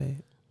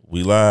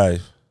We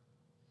live.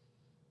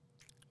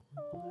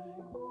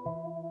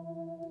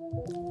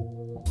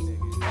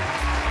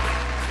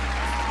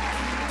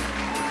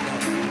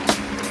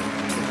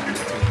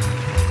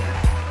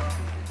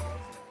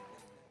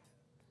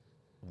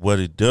 What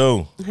it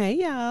do? Hey,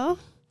 y'all.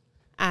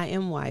 I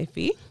am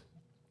Wifey.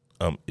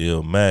 I'm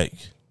Ill Mac,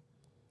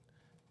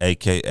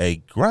 a.k.a.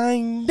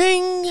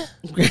 Grinding.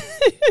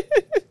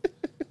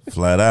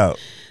 Flat out.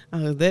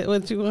 Oh, is that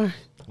what you are?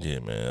 Yeah,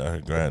 man. I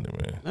heard grinding,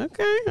 man.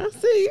 Okay, I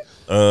see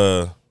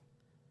you.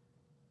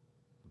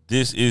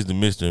 This is the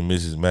Mr. and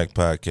Mrs. Mac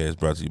podcast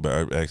brought to you by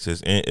Urban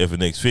Access and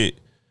FNX Fit.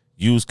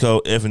 Use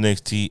code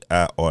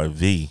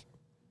FNXTIRV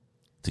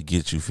to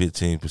get you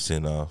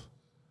 15% off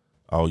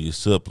all your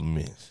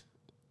supplements.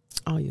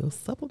 All your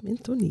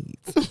supplemental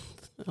needs.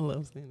 I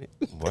love saying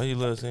it. Why you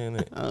love saying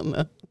that? I don't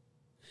know.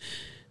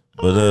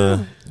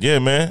 But yeah,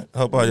 man.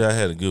 Hope all y'all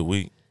had a good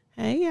week.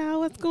 Hey, y'all.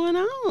 What's going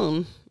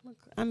on? Look,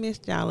 I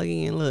missed y'all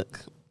again. Look.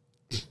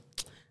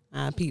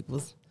 Our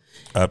peoples.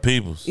 Our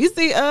peoples. You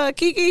see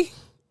Kiki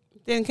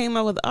then came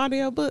out with the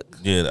audio book?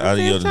 Yeah, the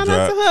audio shout drop.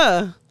 out to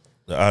her.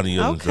 The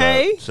audio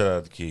Okay. drop. Shout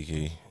out to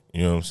Kiki.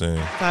 You know what I'm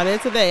saying? Saw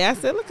that today. I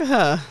said, look at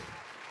her.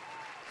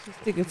 She's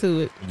sticking to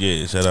it.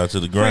 Yeah, shout out to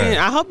the grind. Friend,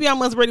 I hope y'all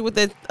must ready with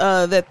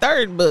that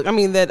third book. I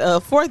mean,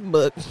 that fourth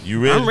book.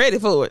 You ready? I'm ready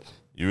for it.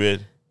 You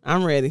ready?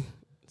 I'm ready.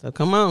 So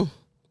come on.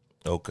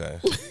 Okay.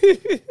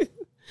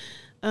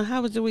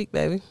 How was your week,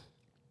 baby?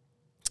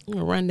 I'm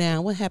gonna run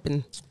down what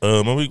happened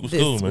My week was this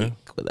cool, man.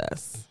 week with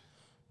us.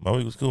 My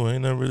week was cool.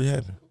 Ain't nothing really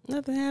happened.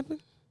 Nothing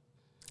happened.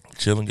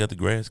 Chilling, got the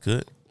grass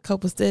cut.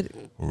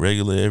 Copacetic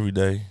Regular every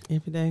day.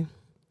 every day.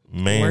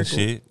 Man Working.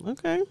 shit.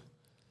 Okay.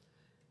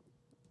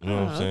 You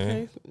know what I'm saying?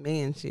 Okay.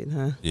 Man shit,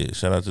 huh? Yeah,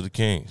 shout out to the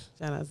Kings.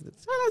 Shout out to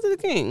the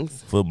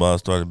Kings. Football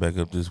started back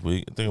up this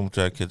week. I think I'm gonna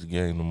try to catch a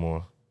game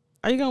tomorrow.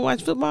 Are you gonna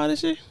watch football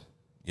this year?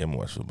 Yeah, I'm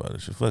gonna watch football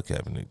this shit. Fuck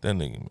Kaepernick. That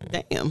nigga,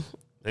 man. Damn.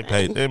 They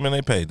paid they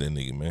paid that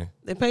nigga, man.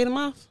 They paid him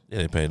off? Yeah,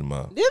 they paid him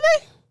off. Did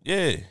they?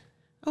 Yeah.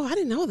 Oh, I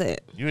didn't know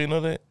that. You ain't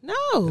know that? No.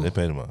 Yeah, they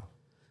paid him off.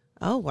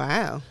 Oh,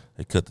 wow.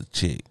 They cut the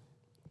check.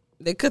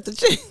 They cut the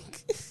check.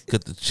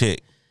 Cut the check.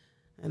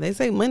 And they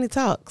say money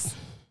talks.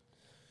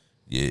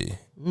 Yeah.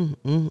 He was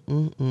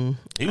All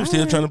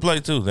still right. trying to play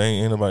too. They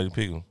ain't nobody to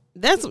pick him.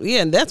 That's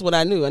what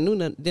I knew. I knew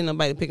didn't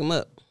nobody pick him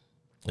up.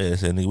 Yeah, they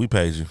said, nigga, we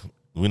paid you.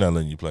 We not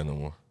letting you play no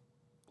more.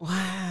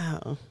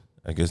 Wow.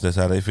 I guess that's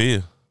how they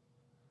feel.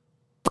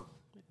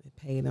 They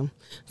paid him.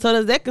 So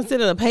does that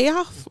consider a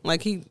payoff?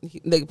 Like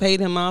they paid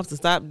him off to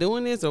stop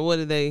doing this, or what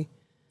did they?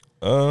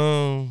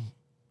 I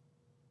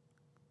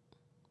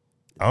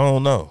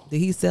don't know. Did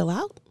he sell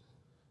out?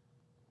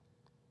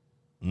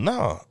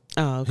 Nah.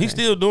 Oh, okay. He's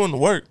still doing the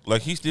work.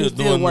 Like he's still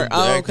doing the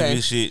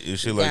activist shit and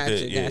shit like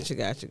that. Yeah.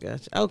 Gotcha.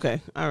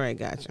 Okay. All right.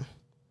 Gotcha.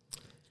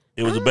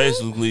 It was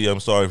basically, I'm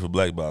sorry for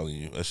blackballing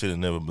you. I should have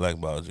never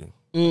blackballed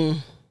you.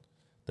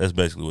 That's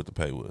basically what the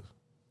pay was.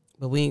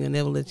 But we ain't gonna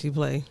never let you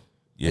play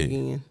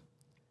again.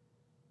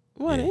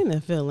 What Yeah. ain't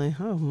that feeling?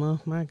 Oh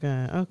my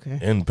God. Okay.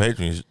 And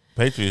the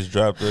Patriots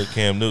dropped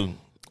Cam Newton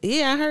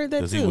Yeah, I heard that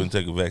because too. he wouldn't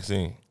take a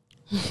vaccine.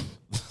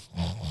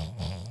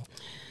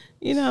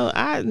 You know,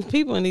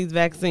 people in these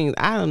vaccines,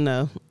 I don't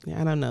know.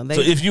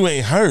 So if you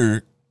ain't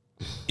heard,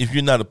 if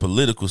you're not a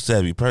political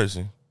savvy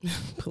person,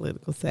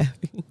 political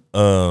savvy.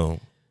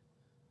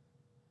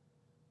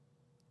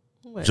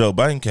 What? Joe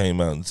Biden came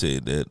out and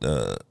said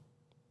that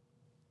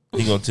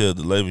he gonna tell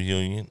the labor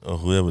union or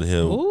whoever the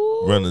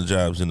hell run the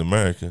jobs in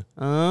America.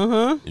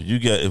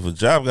 If a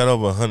job got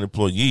over 100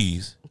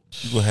 employees,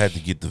 you gonna have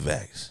to get the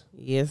vax.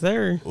 Yes,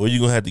 sir. Or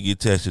you gonna have to get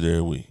tested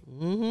every week.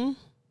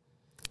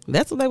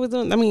 That's what they were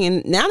doing. I mean,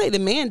 and now they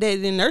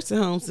mandated in nursing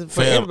homes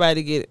for everybody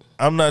to get it.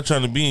 I'm not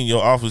trying to be in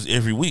your office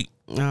every week.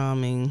 I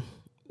mean,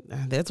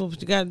 that's what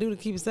you got to do to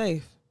keep it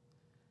safe.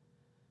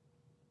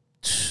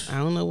 I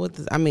don't know what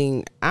this. I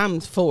mean, I'm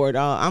for it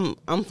all.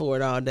 I'm for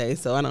it all day.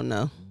 So I don't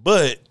know.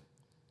 But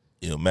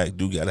Mac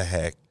do got a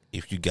hack.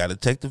 If you got to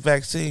take the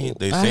vaccine,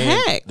 they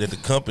saying that the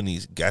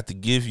companies got to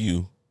give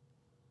you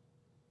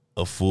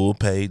a full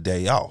paid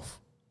day off.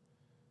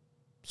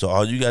 So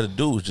all you got to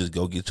do is just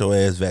go get your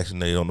ass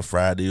vaccinated on a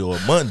Friday or a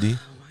Monday.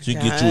 So you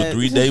get you a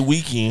 3-day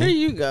weekend. Here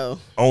you go.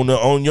 On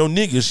your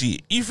nigga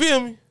shit. You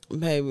feel me?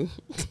 Baby.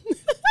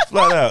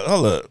 Flat out.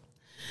 Hold up.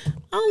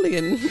 Only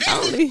a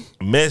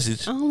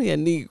Message. Only a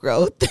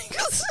Negro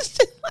thinks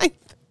shit like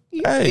that.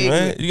 Hey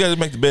man, you got to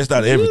make the best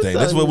out of everything.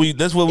 That's what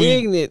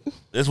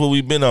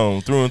we've been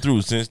on through and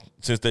through since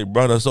they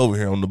brought us over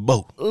here on the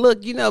boat.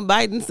 Look,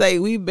 Biden say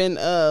we've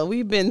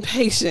been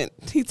patient.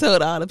 He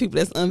told all the people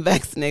that's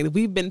unvaccinated,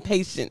 we've been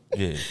patient.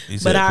 Yeah,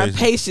 but our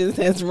patience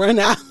has run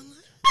out.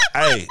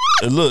 Hey,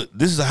 look,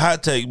 this is a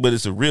hot take, but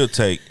it's a real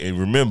take. And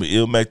remember,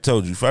 Il Mac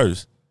told you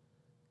first.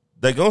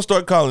 They gonna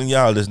start calling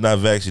y'all that's not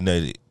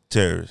vaccinated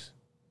terrorists.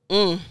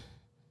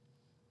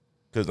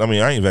 Because I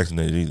mean, I ain't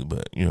vaccinated either,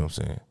 but you know what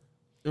I'm saying.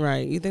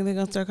 Right. You think they're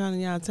going to start calling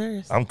y'all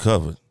terrorists? I'm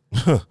covered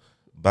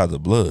by the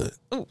blood.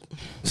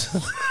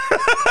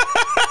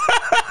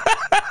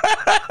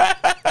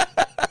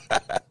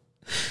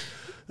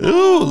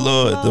 Ooh,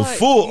 Lord, the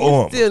full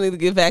arm. Still need to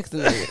get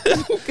vaccinated.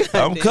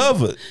 I'm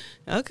covered.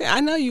 Okay, I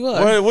know you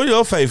are. Where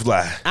your faith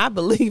lie? I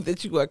believe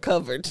that you are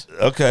covered.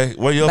 Okay,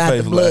 where your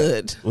faith lie?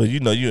 Blood. Well, you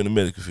know you in the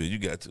medical field. You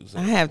got to. So.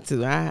 I have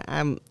to.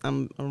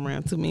 I'm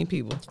around too many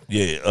people.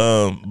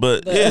 Yeah.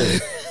 But yeah.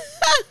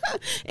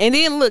 And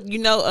then look,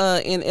 in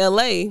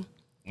LA,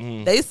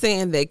 they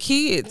saying that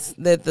kids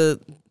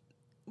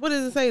what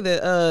does it say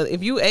that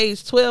if you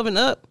age 12 and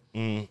up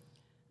in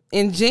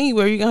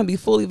January you're gonna be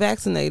fully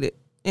vaccinated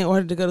in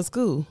order to go to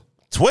school.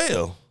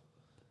 12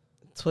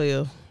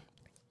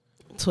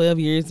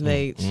 years of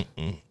age.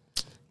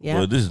 Yeah.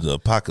 Well, this is the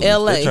apocalypse.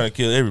 LA. They're trying to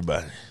kill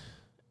everybody.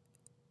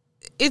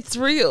 It's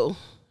real.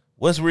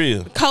 What's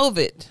real?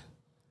 COVID.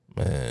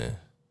 Man.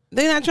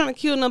 They're not trying to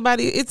kill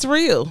nobody. It's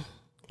real.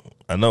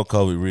 I know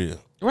COVID real.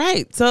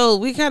 Right. So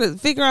we gotta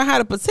figure out how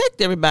to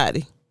protect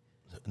everybody.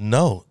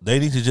 No, they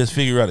need to just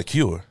figure out a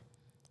cure.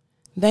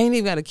 They ain't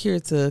even got a cure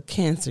to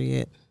cancer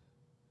yet.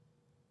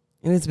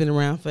 And it's been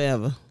around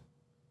forever.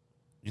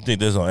 You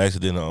think that's on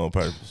accident or on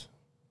purpose?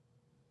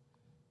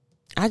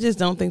 I just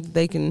don't think that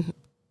they can.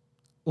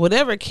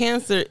 Whatever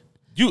cancer.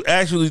 You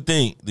actually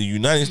think the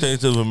United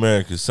States of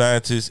America,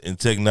 scientists and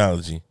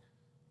technology,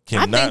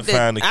 cannot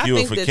find a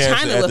cure for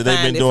cancer after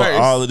they've been doing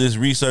all of this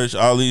research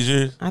all these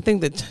years? I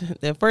think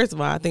that first of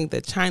all, I think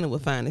that China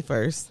would find it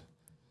first.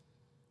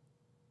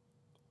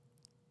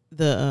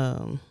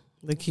 The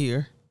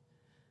cure.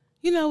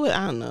 You know what?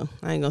 I don't know.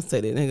 I ain't gonna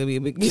say that. It ain't gonna be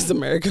against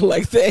America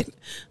like that.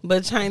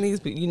 But Chinese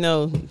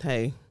people,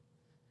 hey.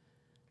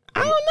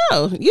 I don't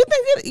know. You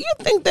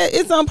think that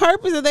it's on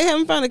purpose that they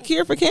haven't found a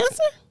cure for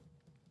cancer?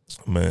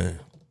 Man.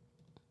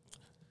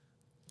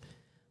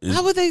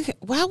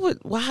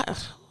 Why?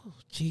 Oh,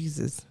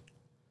 Jesus.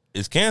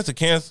 Is cancer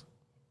cancer?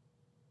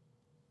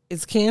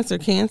 Is cancer?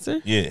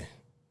 Yeah.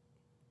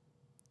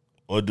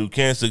 Or do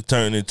cancer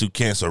turn into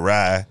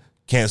cancero?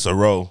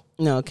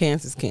 No,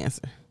 cancer's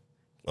cancer.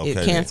 Okay,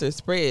 if cancer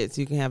spreads,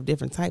 you can have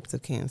different types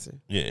of cancer.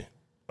 Yeah.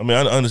 I mean,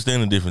 I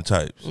understand the different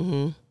types.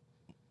 Mm-hmm.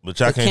 But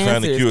y'all can't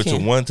find a cure to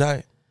one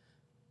type?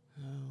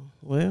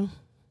 Well.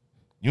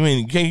 You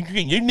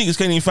niggas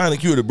can't even find a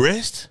cure to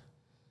breast?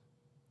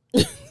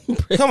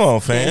 Come on,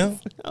 fam.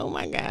 Oh,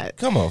 my God.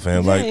 Come on,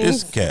 fam. James. Like,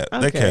 it's cap.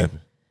 Okay. They capping.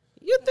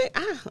 You think?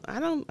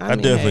 I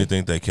definitely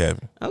think they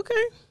capping.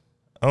 Okay.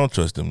 I don't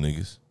trust them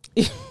niggas.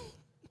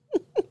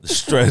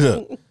 Straight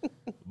up.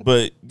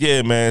 But,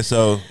 yeah, man,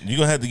 so you're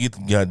going to have to get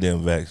the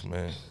goddamn vax,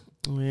 man.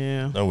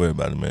 Yeah. Don't worry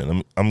about it,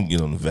 man. I'm going to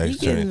get on the vax train. You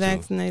getting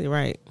vaccinated,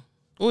 right.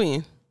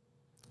 When?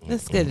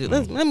 Let's schedule.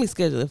 Let me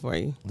schedule it for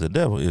you. The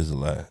devil is a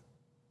lie.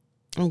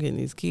 I'm getting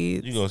these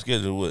kids. You gonna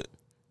schedule what?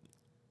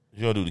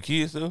 You gonna do the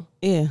kids too?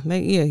 Yeah,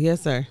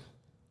 yes, sir.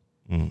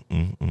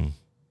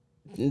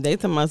 They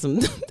talking about some.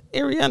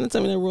 Ariana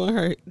told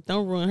me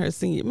don't ruin her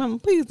senior. Mama,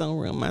 please don't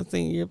ruin my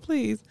senior year,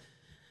 please.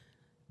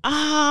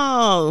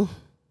 Oh,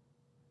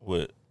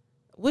 what?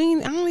 I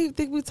don't even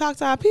think we talked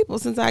to our people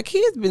since our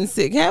kids been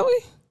sick, have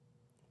we?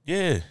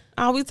 Yeah.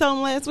 Oh, we told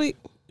them last week.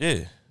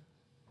 Yeah.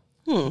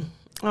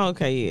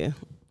 Okay, yeah.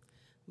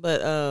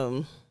 But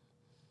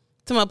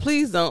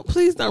please don't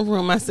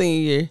ruin my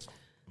senior year.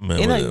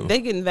 Man, they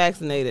getting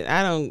vaccinated.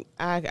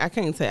 I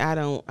can't say I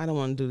don't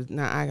want to do this.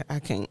 No, I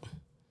can't.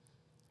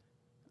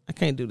 I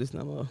can't do this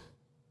no more.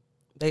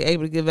 They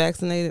able to get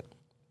vaccinated.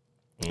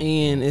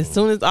 And as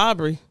soon as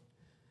Aubrey.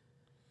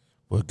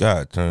 Well,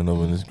 God turned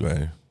over in his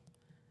grave.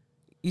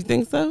 You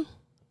think so?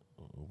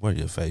 Where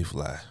your faith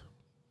lie?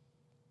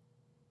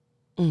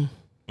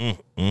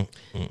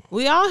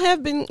 We all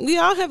have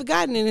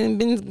gotten it and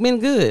been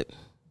good.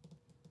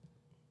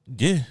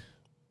 Yeah.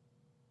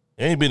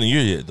 It ain't been a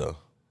year yet though.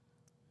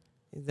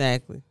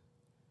 Exactly.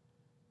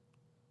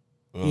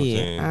 You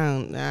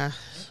know yeah.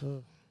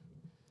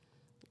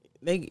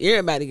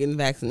 Everybody getting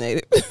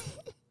vaccinated.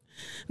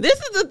 This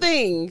is the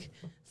thing.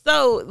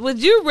 So would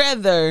you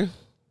rather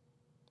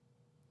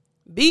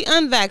be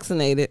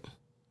unvaccinated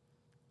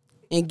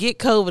and get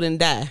COVID and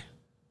die?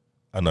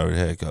 I never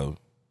had COVID.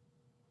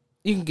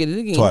 You can get it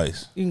again.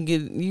 Twice. You can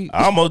get it.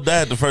 I almost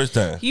died the first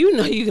time. You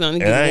know you can only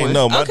get it once. I ain't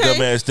know. My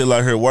dumb ass still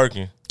out here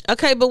working.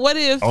 Okay, but what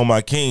if on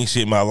my king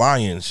shit, my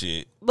lion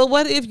shit? But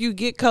what if you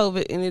get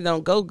COVID and it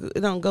don't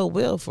go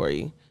well for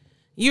you?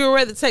 You would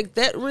rather take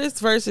that risk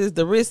versus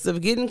the risk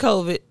of getting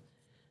COVID,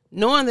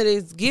 knowing that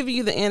it's giving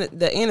you the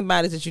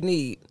antibodies that you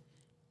need,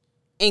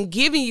 and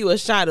giving you a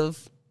shot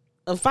of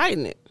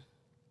fighting it.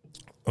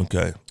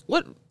 Okay.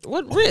 What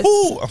risk?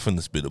 Ooh, I'm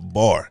finna spit a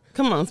bar.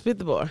 Come on, spit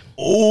the bar.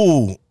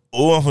 Ooh,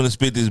 I'm finna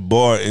spit this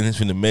bar and it's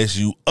finna mess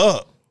you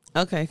up.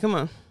 Okay, come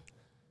on.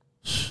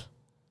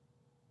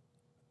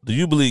 Do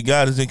you believe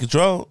God is in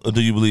control, or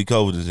do you believe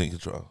COVID is in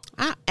control?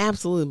 I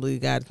absolutely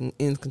believe God is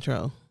in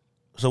control.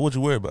 So what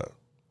you worried about?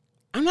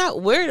 I'm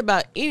not worried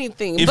about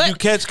anything. If you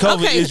catch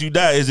COVID, is you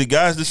die? Is it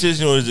God's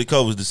decision or is it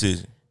COVID's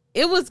decision?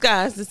 It was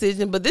God's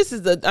decision, but this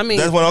is that's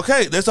what.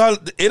 Okay, that's all.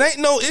 It ain't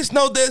no. It's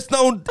no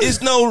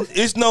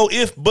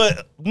if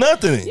but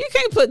nothing. You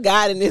can't put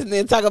God in this and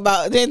then talk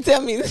about then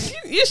tell me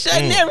you're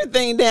shutting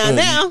everything down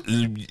now.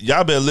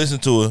 Y'all better listen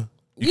to her.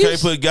 You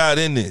can't put God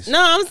in this.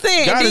 No, I'm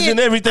saying God is in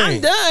everything.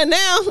 I'm done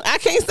now. I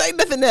can't say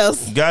nothing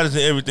else. God is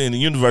in everything. The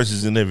universe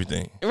is in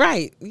everything.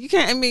 Right. You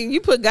can't. I mean,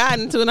 you put God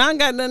into it. I ain't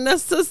got nothing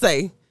else to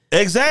say.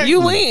 Exactly. You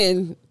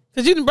win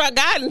because you done brought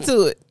God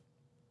into it.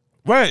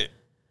 Right.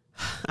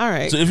 All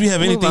right. So if you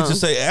have anything to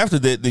say after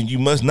that, then you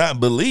must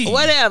not believe.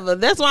 Whatever.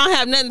 That's why I don't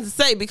have nothing to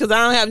say because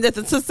I don't have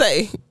nothing to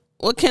say.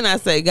 What can I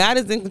say? God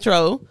is in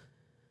control,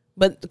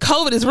 but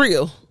COVID is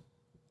real.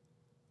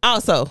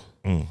 Also,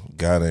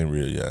 God ain't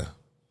real, y'all.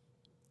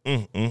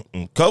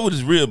 COVID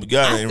is real, but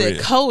God ain't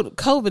real.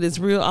 COVID is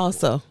real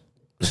also.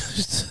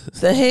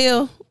 The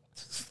hell?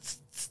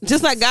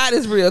 Just like God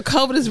is real,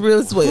 COVID is real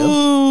as well.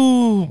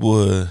 Ooh,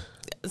 boy.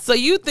 So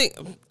you think,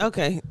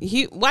 okay,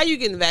 why are you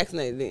getting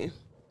vaccinated then?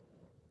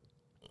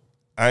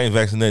 I ain't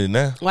vaccinated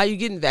now. Why are you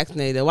getting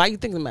vaccinated? Why are you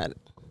thinking about it?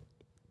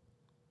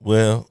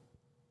 Well,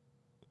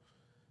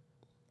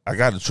 I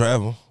got to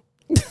travel.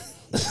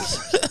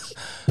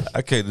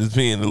 I can't just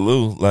be in the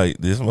loo like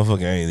this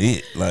motherfucker ain't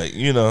it. Like,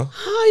 you know.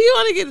 Oh, you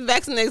want to get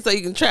vaccinated so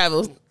you can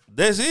travel.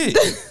 That's it.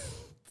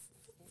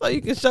 So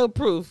you can show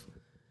proof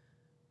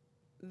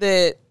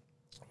that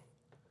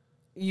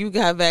you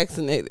got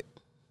vaccinated.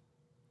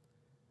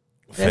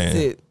 That's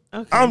it.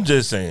 Okay. I'm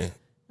just saying.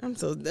 I'm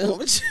so done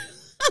with you.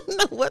 I don't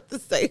know what to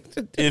say.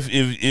 If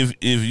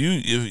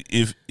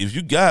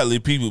you godly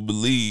people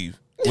believe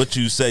what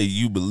you say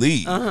you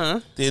believe,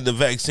 then the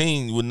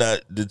vaccine would not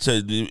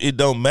deter. It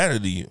don't matter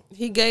to you.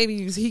 He gave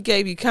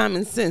you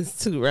common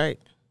sense too, right?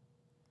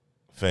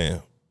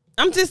 Fam,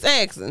 I'm just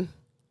asking.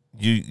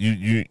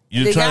 You're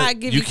Did trying. God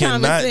give You you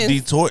common cannot sense?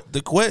 detort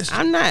the question.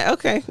 I'm not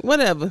okay.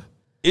 Whatever.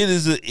 It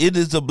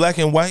is a black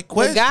and white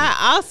question. But God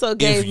also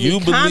gave you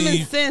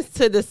common sense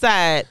to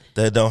decide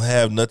that don't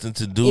have nothing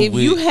to do if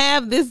with you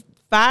have this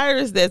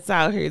virus that's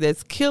out here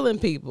that's killing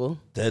people.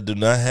 That do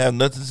not have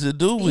nothing to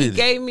do with it. He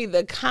gave me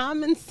the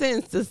common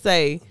sense to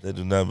say that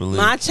do not believe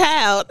my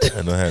child.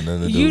 That don't have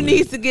nothing to do you with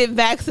need it. to get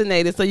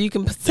vaccinated so you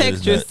can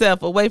protect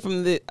yourself away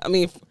from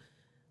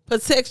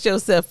protect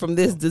yourself from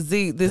this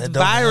disease, this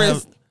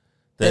virus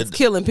that's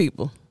killing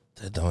people.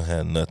 That don't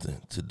have nothing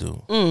to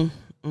do.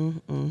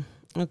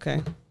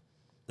 Okay.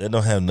 That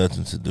don't have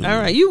nothing to do. All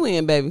right, you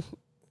win, baby.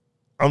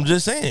 I'm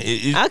just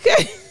saying.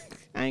 Okay.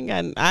 I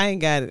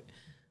ain't got it.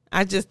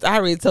 I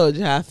already told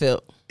you how I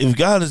felt. If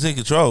God is in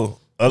control,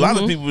 a lot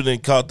of people then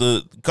caught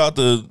the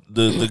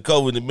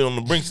COVID and been on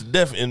the brink of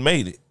death and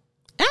made it.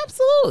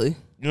 Absolutely.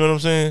 You know what I'm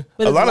saying?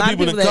 But a lot of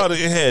people that caught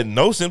it and had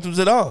no symptoms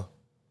at all.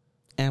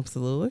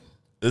 Absolutely.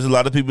 There's a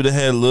lot of people that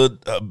had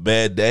a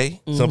bad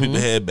day. Some people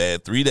had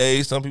bad 3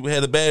 days. Some people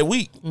had a bad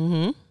week.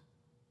 And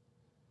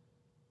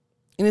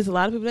there's a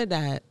lot of people that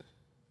died.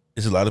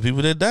 It's a lot of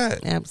people that died.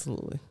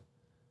 Absolutely.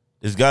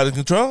 Is God in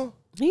control?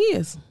 He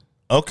is.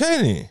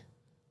 Okay then.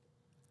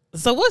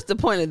 So what's the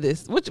point of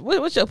this?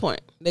 What's your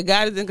point? That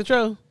God is in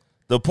control?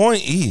 The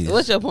point is.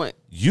 What's your point?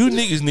 You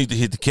niggas need to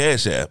hit the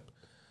Cash App.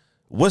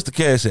 What's the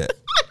Cash App?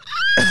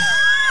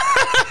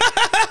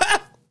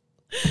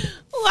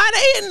 Why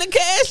they hitting the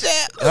Cash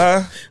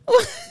App?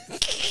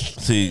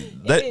 See,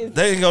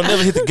 they ain't gonna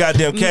never hit the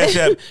goddamn Cash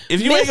App.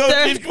 If you ain't gonna,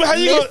 how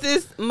you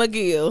Mrs.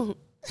 McGill.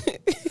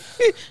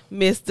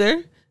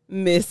 Mr.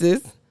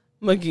 Mrs.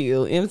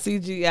 McGill.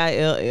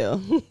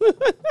 McGill.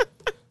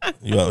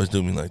 You always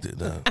do me like that,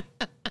 dog.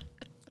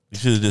 You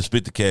should have just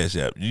spit the Cash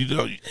App.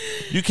 You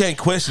can't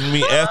question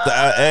me after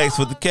I asked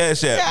for the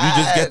Cash App. God. You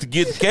just got to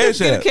get the Cash App.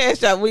 Get the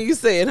Cash App when you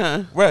say it,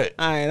 huh? Right.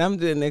 All right, I'm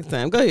doing it next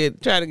time. Go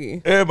ahead, try it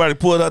again. Everybody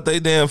pulled out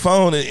their damn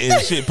phone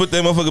and shit, put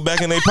that motherfucker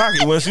back in their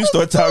pocket once you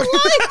start talking.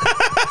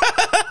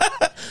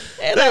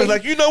 They was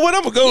like, you know what?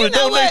 I'm gonna go and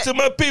donate to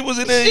my peoples,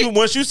 and then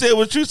once you said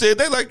what you said,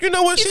 they like, you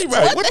know what? She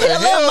right. What the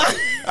hell?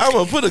 I'm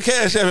gonna put a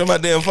Cash App in my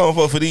damn phone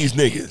for these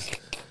niggas.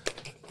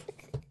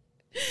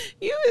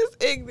 You is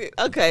ignorant.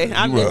 Okay,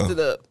 I messed it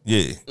up.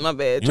 Yeah, my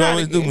bad. You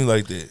always do me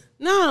like that.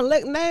 No,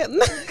 come on.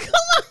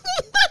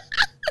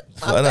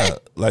 Flat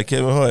out, like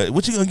Kevin Hart.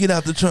 What you gonna get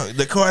out the trunk?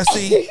 The car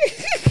seat.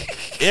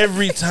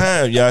 Every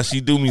time, y'all,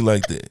 she do me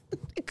like that.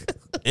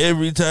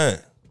 Every time.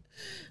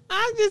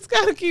 I just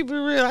gotta keep it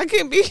real. I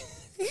can't be.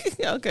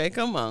 Okay,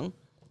 come on.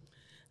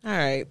 All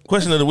right.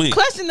 Question of the week.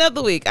 Question of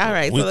the week. All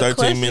right. We so the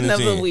 13 minutes of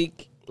in. the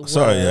week.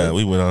 Sorry, yeah,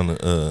 we went on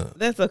the.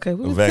 That's okay.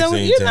 We were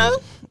telling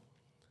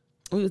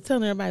we were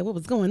telling everybody what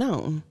was going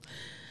on.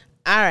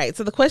 All right.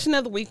 So the question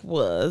of the week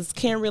was: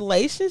 can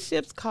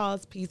relationships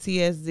cause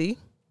PTSD?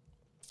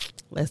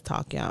 Let's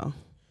talk, y'all.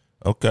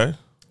 Okay.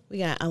 We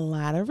got a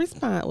lot of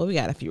response. Well, we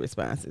got a few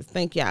responses.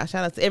 Thank y'all.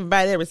 Shout out to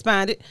everybody that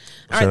responded.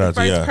 All right. The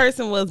first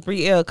person was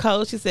Brielle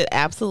Cole. She said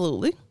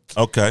absolutely.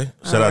 Okay.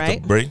 Shout out to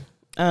Brie.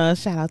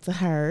 Shout out to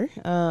her.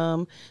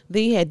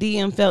 Then you had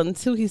DM Felton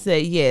too. He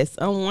said yes.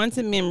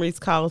 Unwanted memories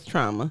cause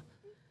trauma.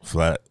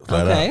 Flat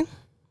out.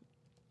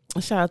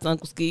 Shout out to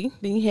Uncle Ski.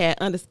 Then you had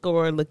 _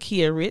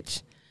 Lakia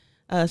Rich.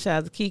 Shout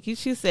out to Kiki.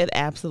 She said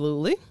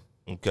absolutely.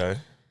 Okay.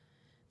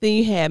 Then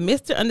you had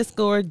Mr.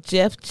 _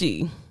 Jeff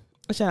G.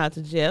 Shout out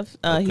to Jeff.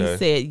 He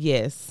said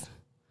yes.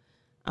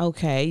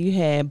 Okay. You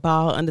had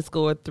Ball _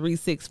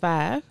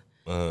 365.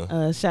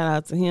 Shout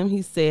out to him.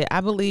 He said,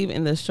 I believe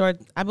in the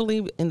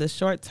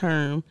short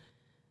term,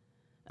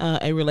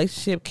 a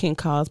relationship can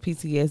cause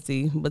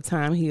PTSD, but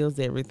time heals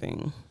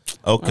everything.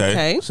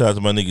 Okay. Shout out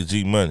to my nigga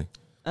G Money.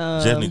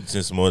 Just need to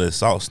send some more of that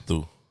sauce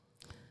through.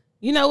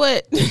 You know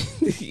what?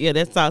 Yeah,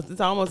 that sauce,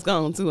 it's almost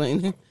gone too,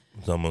 ain't it?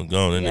 It's almost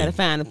gone. You gotta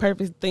find the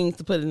perfect things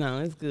to put it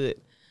on. It's good.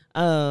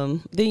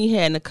 Then you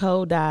had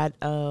Nicole died,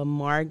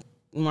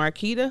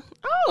 Marquita.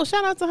 Oh,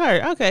 shout out to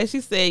her. Okay, she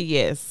said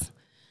yes.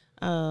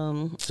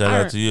 Shout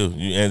out to you.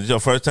 And it's your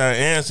first time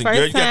answering.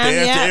 Girl, you got to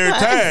answer every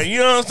time. You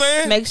know what I'm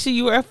saying? Make sure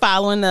you are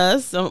following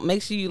us. So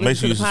make sure you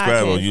listen to the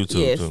subscribe podcast. on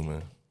YouTube too,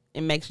 man.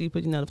 And make sure you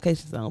put your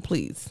notifications on,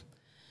 please.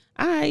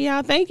 All right,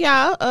 y'all. Thank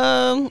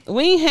y'all.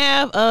 We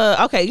have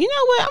okay, you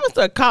know what? I'm gonna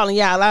start calling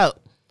y'all out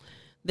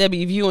that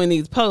be viewing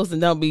these posts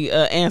and don't be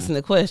answering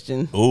the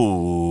question.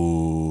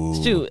 Ooh.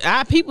 Shoot,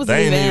 our people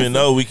they didn't even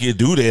know we could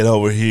do that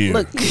over here.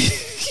 Look.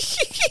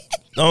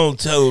 Don't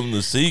tell them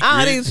the secret.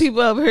 All these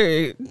people over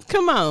here,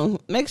 come on.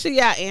 Make sure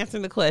y'all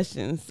answering the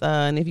questions.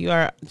 And if you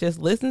are just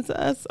listening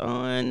to us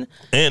on...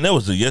 And that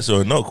was a yes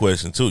or no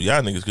question, too.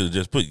 Y'all niggas could have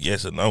just put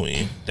yes or no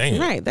in.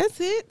 Damn. Right, that's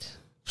it.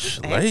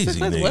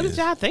 Lazy niggas. What did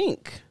y'all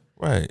think?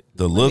 Right.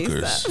 The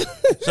lookers.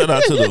 Shout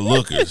out to the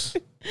lookers.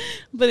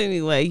 But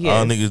anyway, yeah.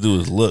 All niggas do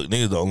is look.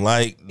 Niggas don't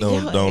like,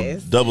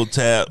 don't double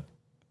tap,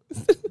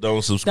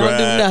 don't subscribe. Don't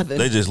do nothing.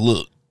 They just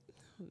look.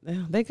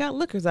 They got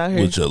lookers out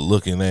here. With your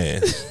looking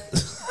ass.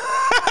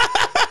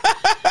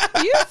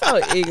 You're so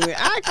ignorant.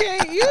 I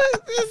can't.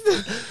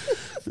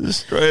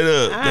 Just straight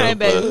up. All right,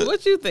 baby.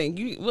 What you think?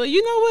 Well,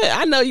 you know what?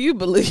 I know you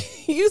believe.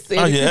 You said.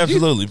 Oh yeah,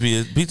 absolutely.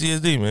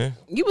 PTSD, man.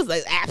 You was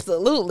like,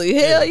 absolutely,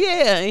 hell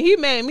yeah. And he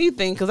made me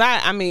think because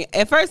I mean,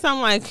 at first I'm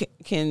like,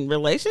 can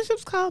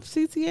relationships cause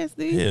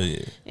PTSD? Hell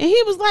yeah. And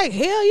he was like,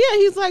 hell yeah.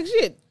 He's like,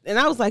 shit. And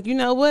I was like, you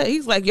know what?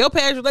 He's like, your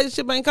past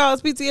relationship ain't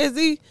caused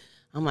PTSD.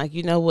 I'm like,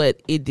 you know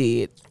what? It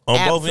did. On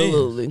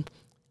absolutely. Both ends.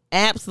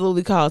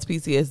 Absolutely caused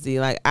PTSD.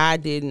 Like I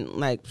didn't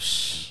like.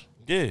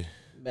 Yeah,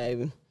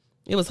 baby,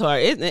 it was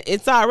hard.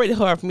 It's already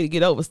hard for me to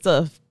get over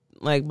stuff.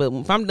 Like, but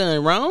if I'm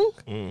done wrong,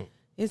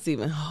 it's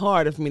even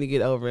harder for me to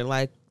get over it.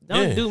 Like,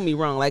 don't do me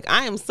wrong. Like,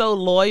 I am so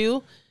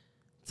loyal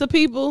to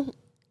people.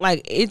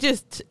 Like, it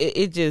just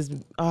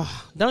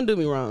don't do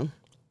me wrong.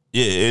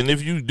 Yeah, and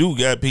if you do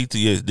got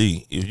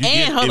PTSD, if you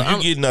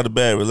getting out of a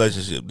bad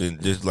relationship, then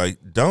just like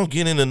don't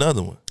get in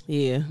another one.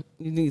 Yeah,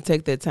 you need to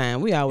take that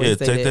time. We always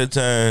say take that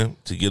time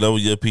to get over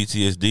your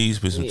PTSD.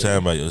 Spend some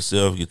time by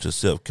yourself. Get your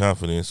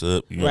self-confidence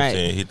up. You know what I'm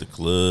saying? Hit the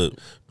club.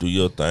 Do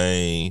your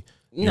thing.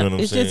 You know what I'm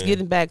saying? It's just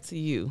getting back to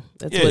you.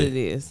 That's what it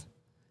is.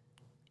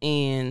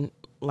 And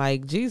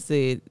like G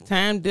said,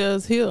 time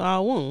does heal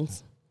all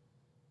wounds.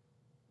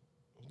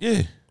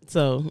 Yeah.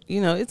 So,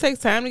 it takes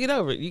time to get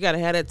over it. You got to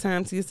have that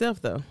time to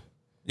yourself, though.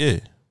 Yeah.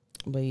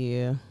 But,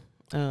 yeah.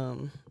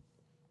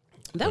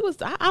 That was,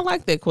 I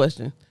like that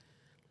question.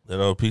 That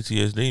old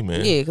PTSD,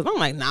 man. Yeah, because I'm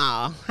like,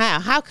 nah,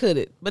 how could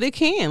it? But it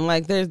can.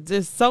 Like, there's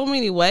just so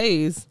many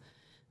ways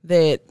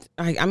that,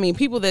 I mean,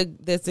 people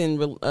that's in,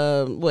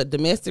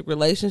 domestic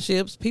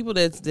relationships, people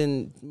that's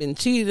been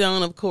cheated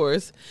on, of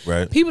course.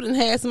 Right. People that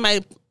had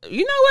somebody,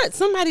 you know what?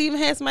 Somebody even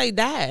had somebody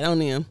died on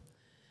them.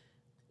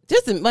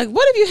 Just like,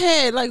 what if you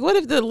had, like, what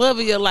if the love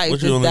of your life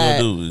just died? What you only gonna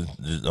do is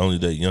just only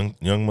date young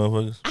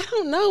motherfuckers? I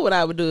don't know what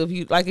I would do if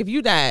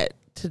you died.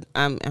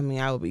 I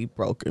would be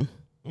broken.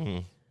 Mm-hmm.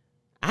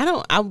 I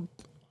don't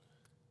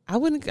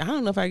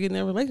know if I get in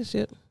a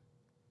relationship.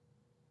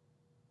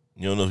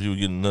 You don't know if you would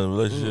get in another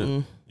relationship?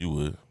 Mm-mm. You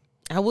would.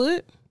 I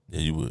would? Yeah,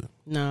 you would.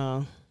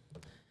 No.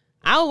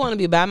 I would want to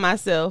be by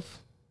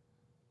myself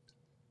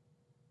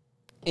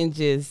and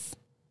just...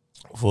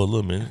 For a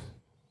little minute.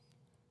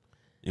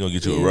 You gonna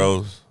get you a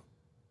rose?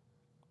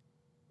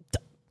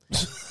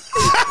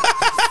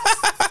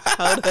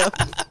 Hold up.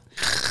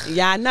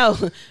 Yeah, I know.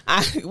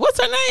 What's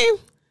her name?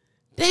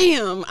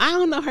 Damn, I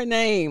don't know her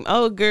name.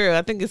 Oh, girl,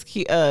 I think it's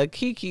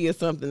Kiki or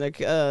something.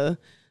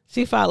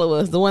 She follow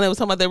us. The one that was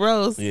talking about that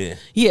rose. Yeah.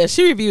 Yeah,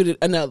 she reviewed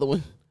another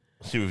one.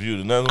 She reviewed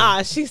another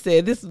one? She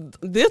said this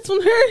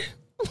one her.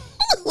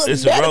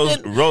 It's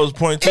a rose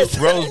point 2,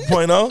 rose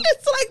point 0?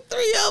 It's like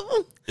 3 of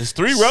them. It's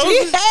 3 roses?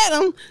 She had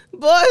them.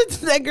 Boy,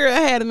 that girl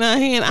had them in her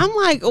hand. I'm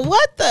like,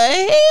 what the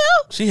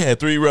hell? She had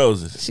 3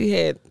 roses. She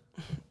had,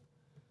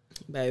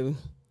 baby,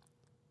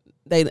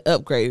 they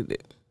upgraded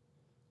it.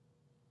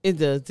 It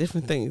does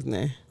different things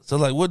now. So,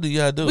 like, what do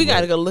y'all do? We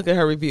got to go look at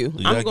her review.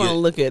 I'm going to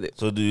look at it.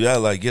 So, do y'all,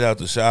 like, get out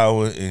the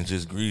shower and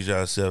just grease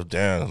yourself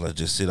down and, like,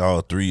 just sit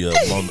all 3 of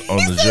them on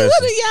the dresser?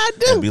 What do y'all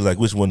do? And be like,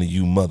 which one of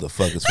you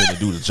motherfuckers finna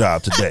do the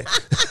job today?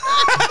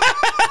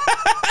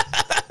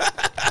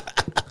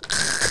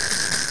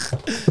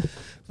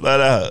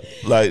 Flat out.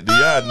 Like, do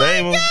y'all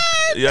name them?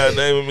 Y'all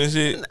name them and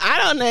shit? I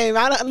don't name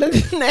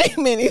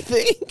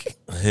anything.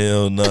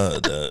 Hell no,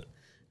 dog.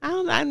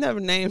 I never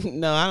name.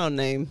 No, I don't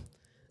name.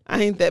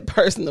 I ain't that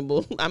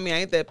personable. I mean, I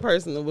ain't that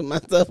personal with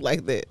myself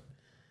like that.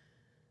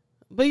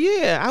 But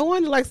yeah, I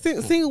wonder, like,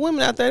 single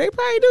women out there, they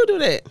probably do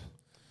that.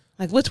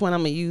 Like, which one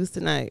I'm going to use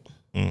tonight?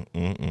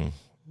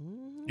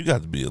 You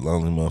got to be a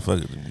lonely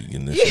motherfucker to be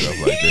getting this shit off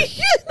like that.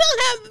 You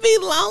don't have to be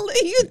lonely.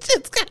 You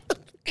just got to.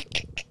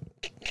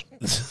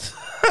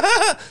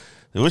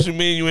 What you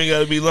mean you ain't got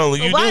to be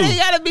lonely? You Why do. they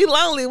got to be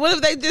lonely? What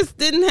if they just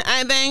didn't?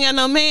 They ain't got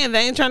no man.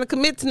 They ain't trying to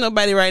commit to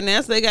nobody right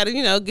now. So they got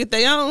to, get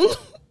their own.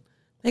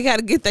 They got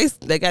to get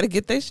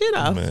their shit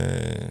off.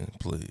 Man,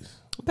 please,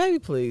 baby,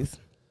 please.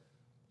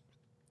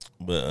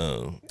 But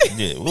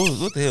yeah,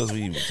 what the hell was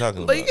we even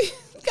talking about?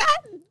 God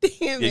damn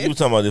it! Yeah, you were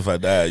talking about if I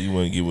died, you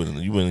wouldn't get with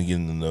you wouldn't get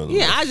in another.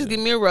 Yeah, I just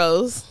give me a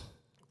rose,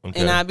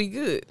 and I'll be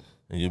good.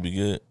 And you'll be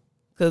good.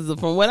 Because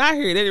from what I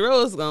hear, that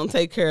rose is gonna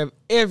take care of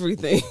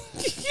everything.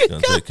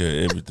 Gonna take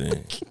care of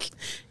everything.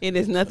 It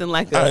is nothing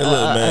like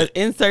an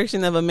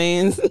insertion of a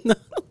man's.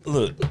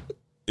 Look,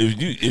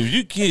 if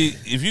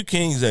you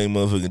kings ain't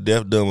motherfucking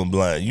deaf, dumb, and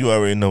blind, you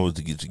already know what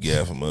to get your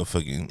gal for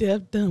motherfucking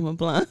deaf, dumb, and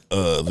blind.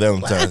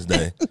 Valentine's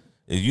Day.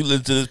 If you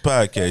listen to this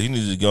podcast, you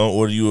need to go and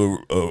order you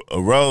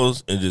a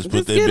rose and just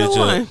put that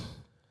bitch up.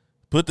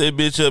 Put that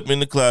bitch up in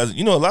the closet.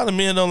 You know, a lot of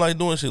men don't like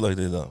doing shit like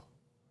that though.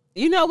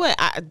 You know what?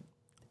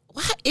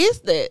 Why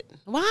is that?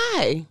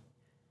 Why?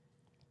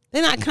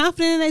 They're not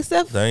confident in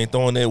themselves. They ain't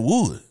throwing that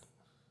wood.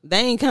 They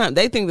ain't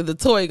They think that the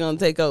toy gonna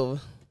take over.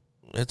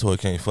 That toy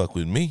can't fuck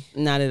with me.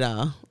 Not at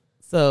all.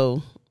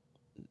 So,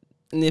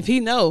 and if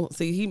he know,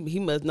 see, he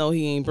must know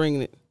he ain't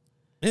bringing it.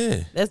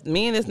 Yeah, that's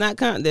men. That's not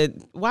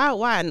confident.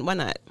 Why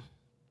not?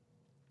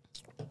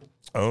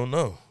 I don't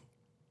know.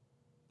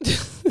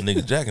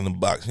 Nigga Jack in the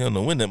Box. He don't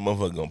know when that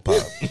motherfucker gonna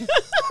pop.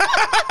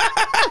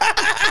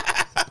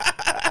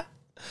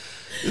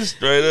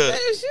 Straight up.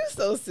 You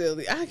so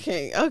silly. I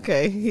can't.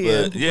 Okay.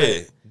 Yeah. But yeah.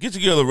 Get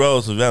your girl a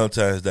rose for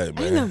Valentine's Day,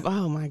 man.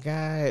 Oh my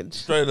God.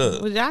 Straight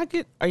up. Are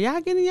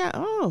y'all getting y'all?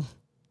 Oh,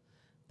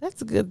 that's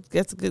a good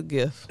gift.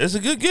 It's a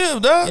good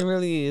gift, dog. It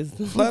really is.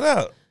 Flat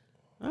out.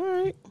 All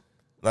right.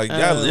 Like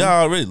y'all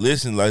already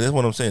listen. Like that's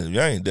what I'm saying. If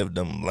y'all ain't deaf,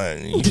 dumb, and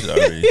blind, you should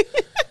already.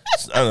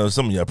 I know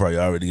some of y'all probably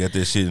already got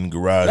that shit in the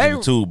garage in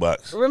the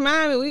toolbox.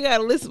 Remind me, we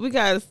gotta listen. We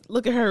gotta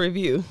look at her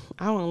review.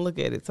 I want to look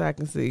at it so I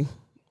can see.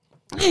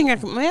 I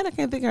can't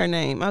think of her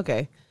name.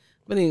 Okay,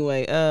 but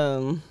anyway,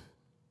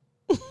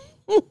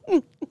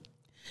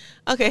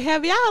 okay.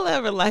 Have y'all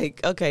ever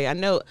I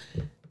know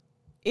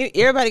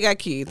everybody got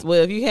kids.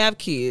 Well, if you have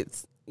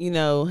kids,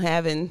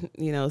 having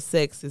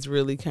sex is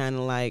really kind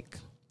of like.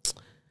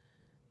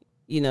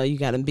 You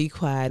got to be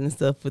quiet and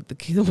stuff with the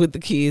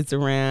kids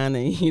around,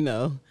 and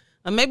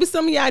or maybe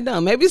some of y'all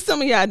don't. Maybe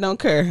some of y'all don't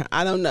care.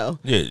 I don't know.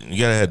 Yeah, you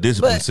gotta have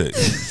discipline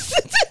sex.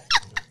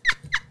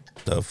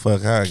 The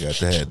fuck, I got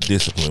to have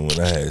discipline when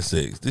I had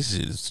sex. This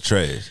shit is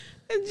trash.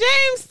 James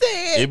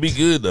said it'd be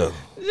good though.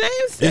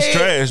 James said it's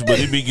trash, but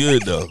it'd be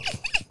good though.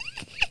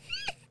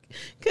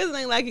 Cause it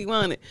ain't like he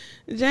wanted.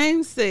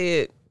 James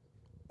said.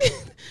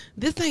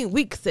 This ain't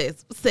weak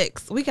sex.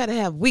 We gotta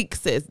have weak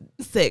sex.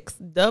 WEEK.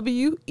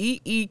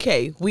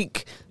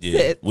 Weak. Yeah,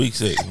 sex. Weak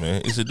sex,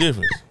 man. It's a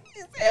difference.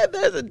 He said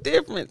there's a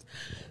difference.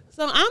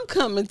 So I'm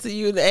coming to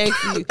you to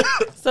ask you.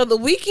 So the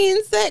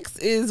weekend sex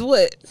is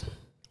what?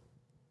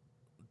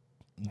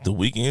 The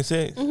weekend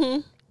sex.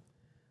 Mm-hmm.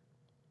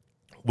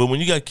 Well, when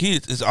you got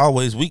kids, it's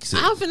always weak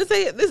sex. I was finna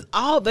say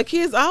the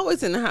kids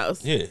always in the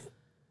house. Yeah.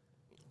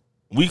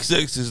 Weak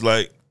sex is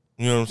like,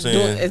 you know what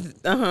I'm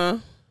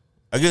saying?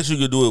 I guess you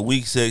could do it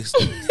weak sex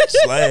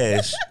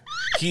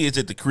 / kids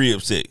at the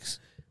crib sex.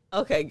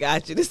 Okay,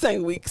 gotcha. This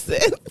ain't weak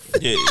sex.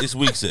 Yeah, it's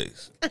weak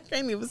sex. I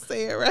can't even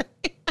say it right.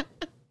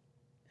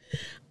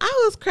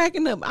 I was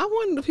cracking up. I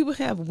wonder if people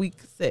have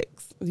weak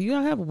sex. Do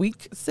y'all have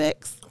weak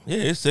sex? Yeah,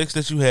 it's sex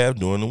that you have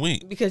during the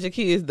week. Because your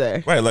kid's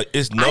there. Right, like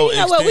it's no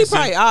extensive. We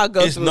probably all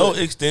go it's through no it.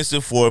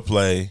 Extensive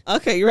foreplay.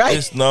 Okay, right.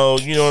 It's no,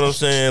 you know what I'm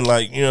saying?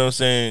 Like, you know what I'm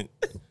saying?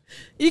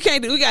 We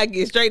gotta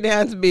get straight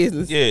down to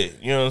business. Yeah,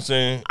 you know what I'm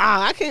saying?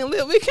 I can't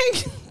live. We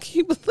can't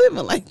keep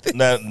living like this.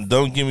 Now,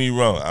 don't get me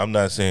wrong. I'm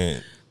not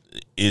saying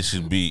it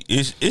should be.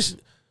 It's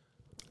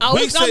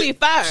gonna be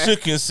fire.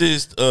 Should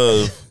consist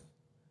of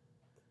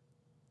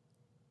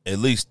at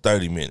least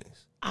 30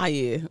 minutes. Oh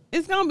yeah,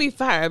 it's gonna be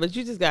fire, but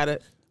you just gotta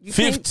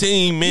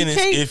 15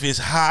 minutes if it's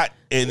hot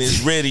and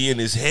it's ready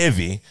and it's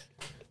heavy.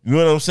 You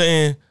know what I'm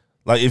saying?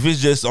 Like if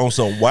it's just on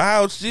some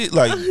wild shit,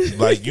 like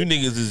you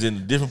niggas is in a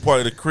different part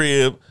of the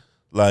crib.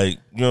 Like,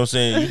 you know what I'm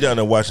saying? You down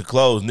there washing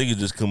clothes, niggas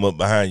just come up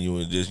behind you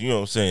and just, you know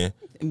what I'm saying?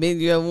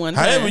 Maybe you have one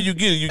however you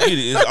get it, you get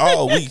it. It's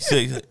all weak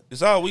sex.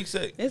 It's all weak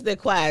sex. It's that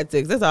quiet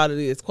sex. That's all it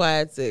is.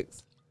 Quiet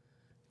sex.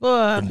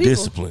 Boy,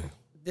 discipline.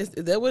 Is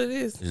that what it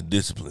is? It's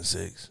discipline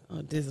sex.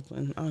 Oh,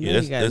 discipline. Oh,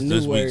 yeah,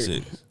 that's weak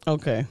sex.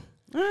 Okay.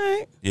 All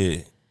right.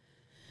 Yeah.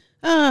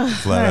 All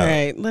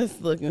right.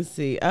 Let's look and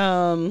see.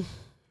 So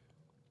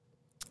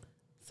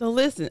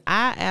listen,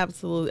 I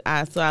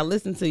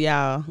listened to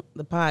y'all,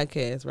 the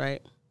podcast,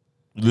 right?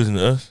 You listen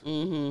to us?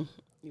 Mm-hmm.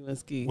 You and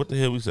Ski. What the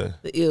hell we say?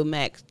 The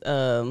Ilmax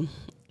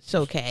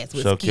showcast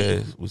with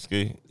Showcast with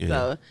Ski. Yeah.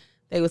 So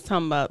they was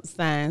talking about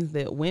signs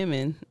that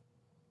women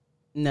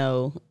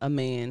know a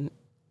man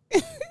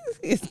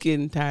is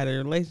getting tired of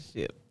the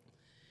relationship.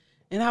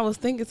 And I was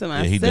thinking to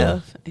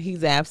myself,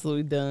 he's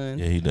absolutely done.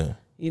 Yeah, he done.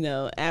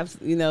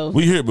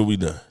 We here, but we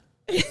done.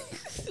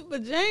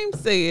 But James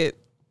said,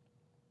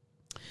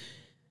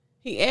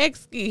 he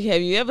asked Ski,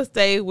 have you ever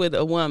stayed with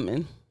a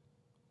woman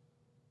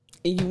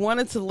and you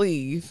wanted to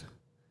leave,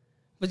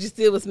 but you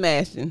still was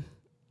smashing,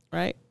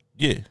 right?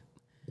 Yeah.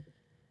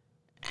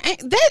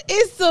 That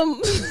is some...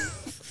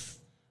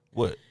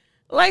 What?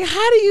 Like,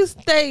 how do you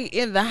stay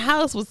in the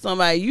house with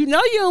somebody? You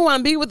know you don't want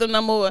to be with them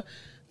no more.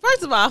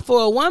 First of all,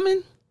 for a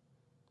woman,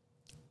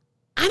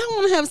 I don't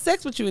want to have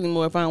sex with you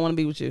anymore if I don't want to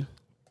be with you.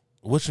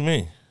 What you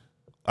mean?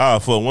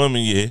 For a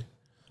woman, yeah.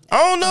 I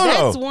don't know,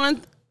 That's though.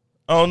 one...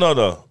 I don't know,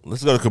 though.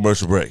 Let's go to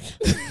commercial break.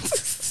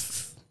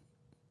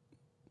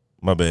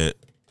 My bad.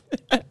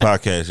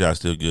 Podcast, y'all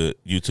still good.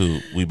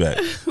 YouTube, we back.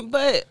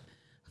 But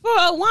for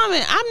a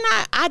woman,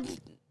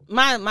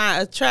 my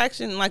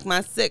attraction, like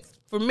my sex,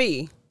 for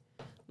me,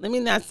 let me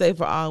not say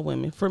for all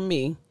women, for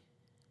me,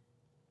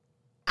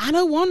 I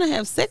don't want to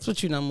have sex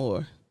with you no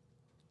more.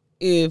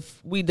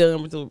 If we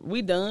done,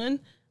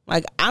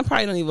 like I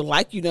probably don't even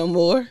like you no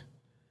more.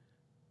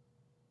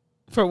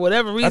 For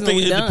whatever reason, I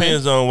think it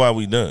depends on why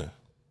we done.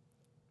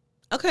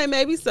 Okay,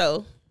 maybe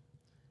so.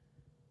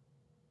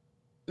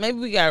 Maybe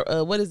we got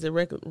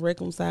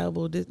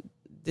reconcilable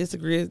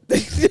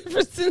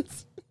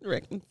differences.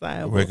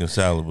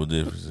 Reconcilable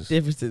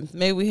differences.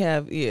 Maybe we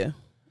have, yeah.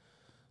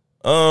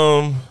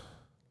 If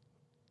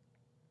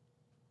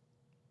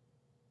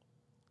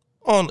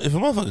a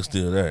motherfucker's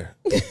still there,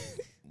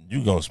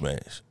 you gonna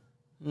smash.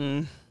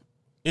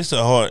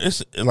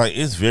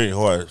 It's very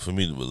hard for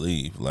me to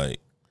believe. Like,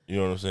 you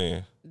know what I'm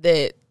saying?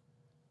 That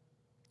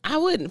I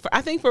wouldn't.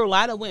 I think for a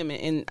lot of women,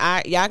 and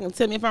y'all can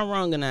tell me if I'm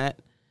wrong or not,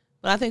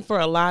 but I think for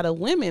a lot of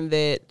women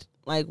that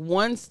like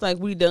once like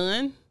we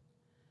done,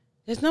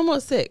 there's no more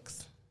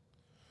sex.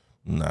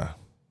 Nah.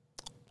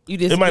 You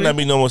disagree? It might not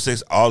be no more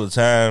sex all the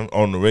time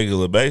on a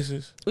regular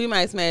basis. We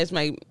might smash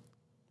like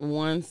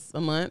once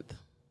a month.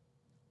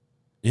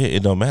 Yeah,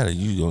 it don't matter.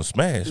 You gonna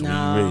smash when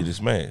you ready to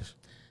smash.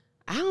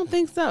 I don't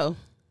think so.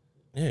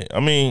 Yeah, I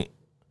mean,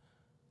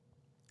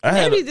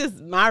 maybe just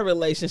my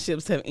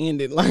relationships have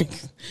ended. Like,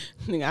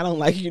 I don't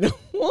like you no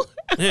more.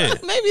 Yeah,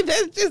 maybe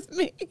that's just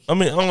me. I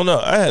mean, I don't know.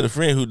 I had a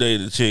friend who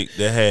dated a chick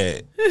that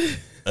had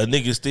a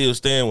nigga still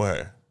staying with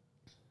her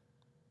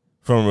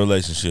from a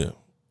relationship.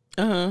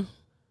 And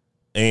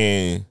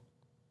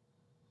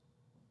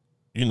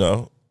you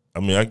know, I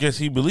mean, I guess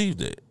he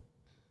believed it.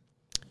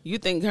 You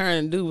think her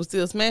and the dude was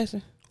still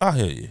smashing? Oh,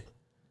 hell yeah.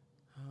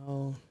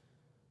 Oh.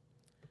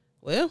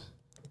 Well,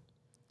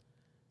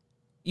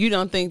 you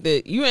don't think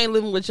that you ain't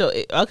living with your...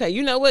 Okay,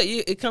 you know what?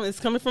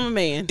 It's coming from a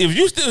man. If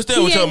you still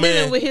staying with your man...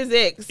 living with his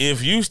ex.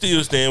 If you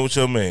still staying with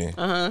your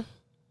man...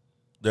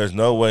 There's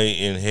no way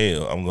in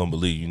hell I'm going to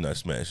believe you not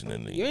smashing that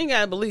nigga. You ain't got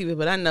to believe it,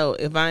 but I know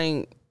if I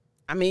ain't...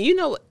 I mean, you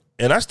know what?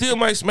 And I still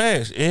might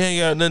smash. It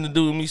ain't got nothing to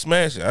do with me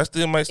smashing. I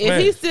still might smash. If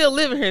he's still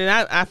living here,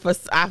 then I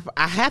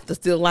have to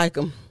still like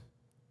him.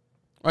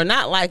 Or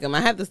not like him.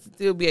 I have to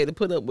still be able to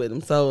put up with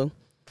him. So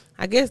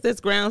I guess that's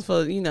grounds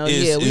for, we might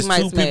smash.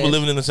 Two people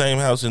living in the same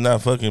house and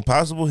not fucking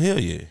possible? Hell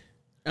yeah.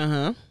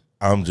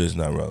 I'm just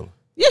not rolling.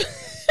 Yeah.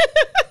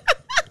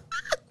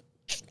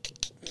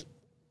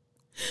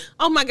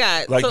 Oh my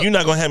God. Like, you're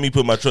not going to have me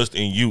put my trust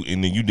in you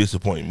and then you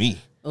disappoint me.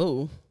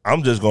 Oh.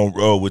 I'm just going to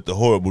roll with the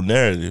horrible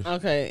narrative.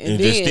 Okay. And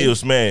just still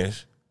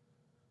smash.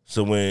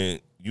 So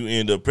when you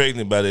end up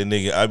pregnant by that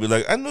nigga, I'd be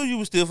like, I knew you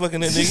was still fucking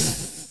that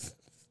nigga.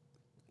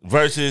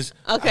 Versus,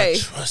 I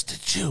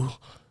trusted you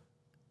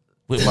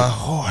with my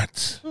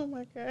heart. Oh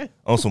my God.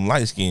 On some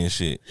light skin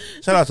shit.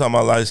 Shout out to all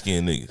my light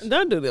skin niggas.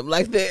 Don't do them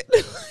like that.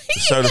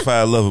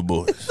 Certified lover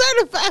boys.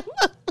 Certified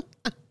lover.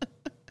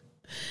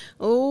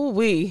 Oh,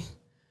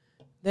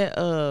 that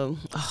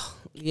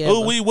yeah.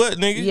 Oh, what,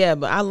 nigga? Yeah,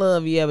 but I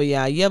love Yebba,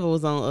 y'all. Yebba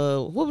was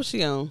on what was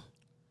she on?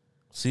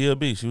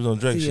 CLB. She was on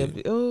Drake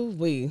shit. Oh,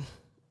 If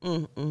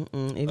y'all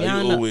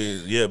know,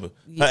 Yebba.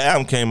 Her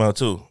album came out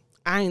too.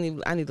 I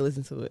need to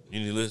listen to it.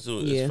 You need to listen to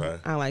it? Yeah, it's fine.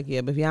 I like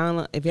Yebba. If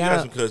y'all got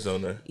some cuts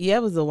on there.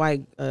 Yebba was a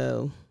white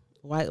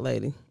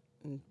lady,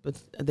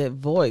 but that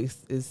voice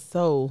is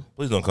so.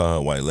 Please don't call her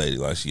a white lady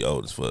like she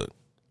old as fuck.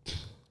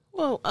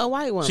 Well, a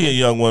white woman. She a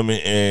young woman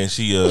and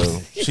she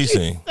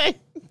sing.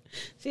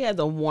 She has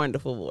a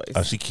wonderful voice.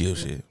 Oh, she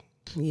kills shit.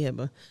 Yeah,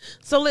 but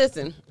so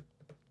listen.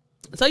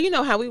 So you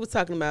know how we was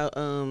talking about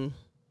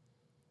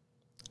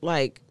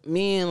like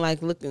men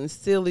like looking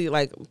silly,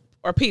 like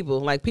or people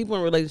in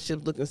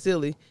relationships looking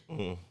silly,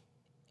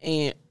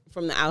 and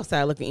from the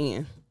outside looking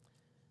in,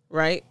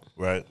 right?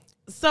 Right.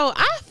 So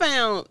I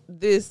found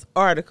this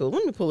article.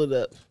 Let me pull it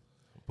up.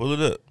 Pull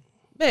it up,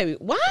 baby.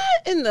 Why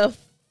in the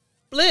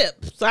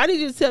flip? So I need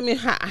you to tell me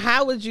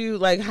how would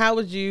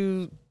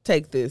you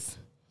take this?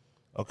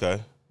 Okay.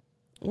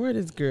 Where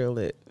this girl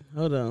at?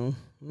 Hold on.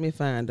 Let me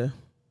find her.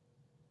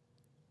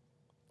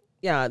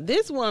 Yeah,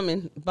 this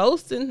woman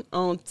boasting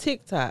on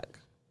TikTok.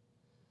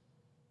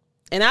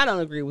 And I don't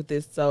agree with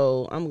this,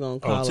 so I'm gonna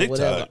call it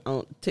whatever.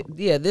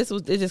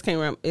 It just came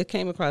around. It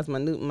came across my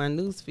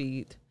news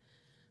feed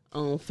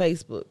on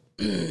Facebook.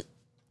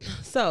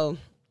 So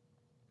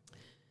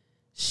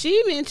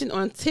she mentioned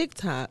on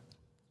TikTok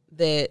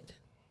that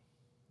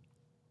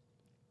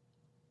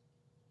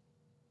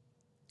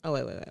Oh,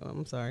 wait.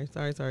 I'm sorry.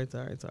 Sorry.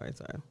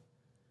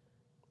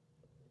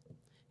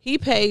 He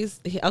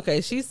pays,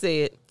 okay, she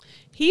said,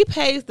 he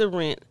pays the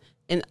rent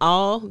and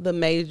all the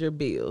major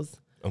bills.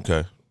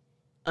 Okay.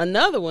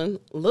 Another one,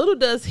 little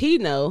does he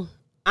know,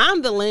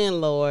 I'm the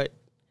landlord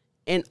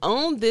and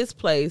own this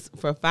place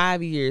for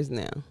 5 years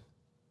now.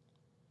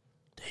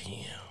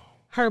 Damn.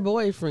 Her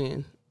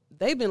boyfriend,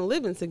 they've been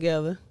living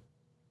together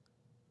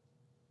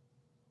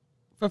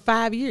for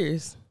 5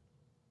 years.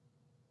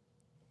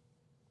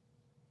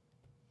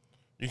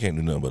 You can't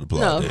do nothing but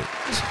applaud that.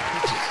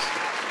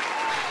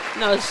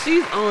 No,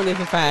 she's owned it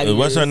for 5 years.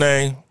 What's her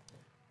name?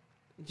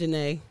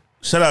 Janae.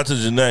 Shout out to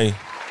Janae.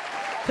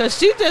 Because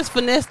she just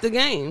finessed the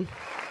game.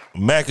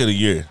 Mac of the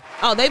year.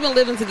 Oh, they've been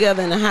living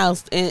together in the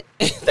house, and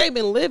they've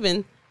been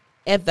living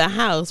at the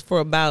house for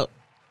about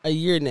a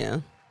year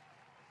now.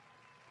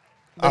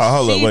 But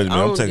hold up, wait a minute.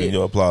 I'm owned taking it.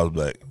 your applause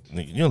back.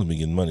 Nigga, you only been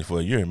getting money for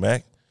a year,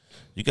 Mac.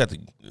 You got to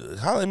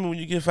holler at me when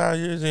you get 5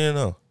 years in,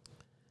 though.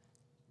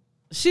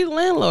 She the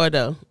landlord,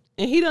 though,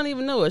 and he don't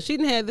even know it. She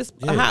done had this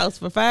house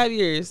for 5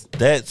 years.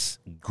 That's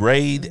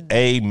grade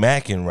A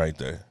Mackin right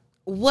there.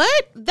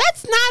 What?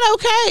 That's not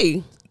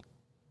okay.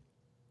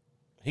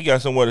 He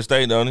got somewhere to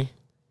stay, don't he?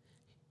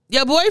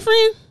 Your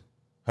boyfriend?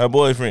 Her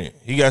boyfriend.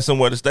 He got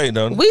somewhere to stay,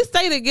 don't he? We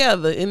stay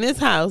together in this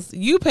house.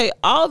 You pay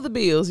all the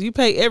bills. You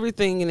pay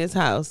everything in this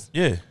house.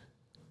 Yeah.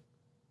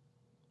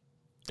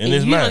 And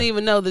it's you mine. don't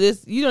even know that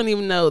this. You don't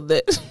even know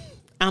that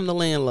I'm the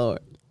landlord.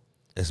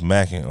 It's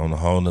Mackin on a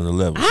whole nother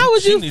level. How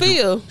would you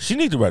feel? She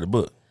need to write a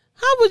book.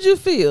 How would you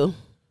feel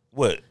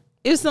What?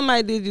 if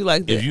somebody did you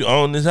like that? If you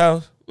own this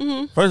house?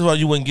 Mm-hmm. First of all,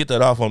 you wouldn't get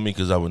that off on me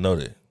because I would know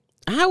that.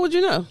 How would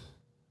you know?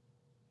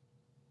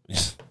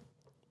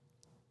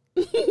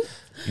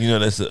 You know,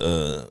 that's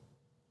a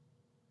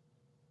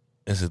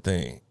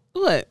thing.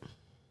 What?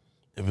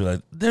 It'd be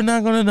like, they're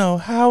not going to know.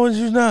 How would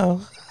you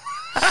know?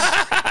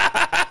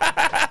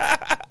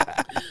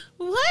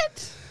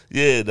 What?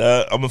 Yeah,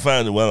 dog, I'm going to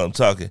find it while I'm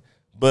talking.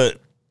 But,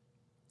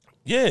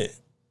 yeah.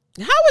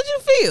 How would you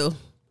feel?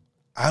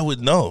 I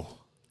would know.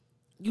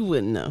 You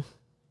wouldn't know.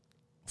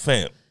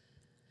 Fam.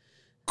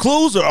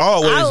 Clues are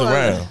always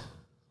around.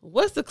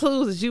 What's the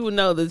clues that you would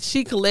know that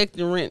she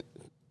collecting rent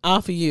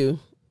off of you?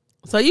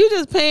 So you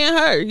just paying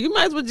her. You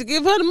might as well just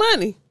give her the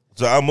money.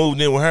 So I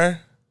moved in with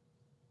her?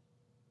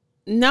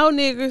 No,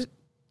 nigga.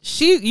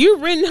 You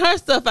renting her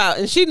stuff out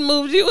and she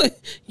moved you in.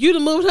 You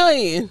done moved her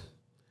in.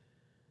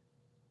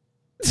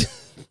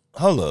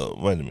 Hold up.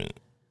 Wait a minute.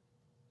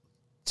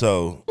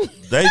 So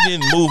they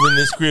didn't move in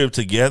this crib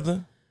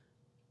together?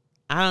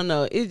 I don't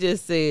know. It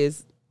just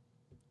says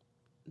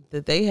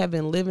that they have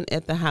been living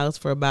at the house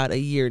for about a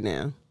year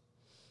now.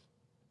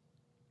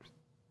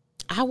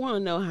 I want to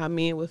know how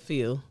men would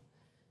feel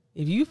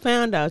if you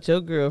found out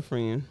your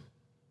girlfriend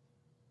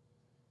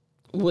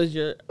was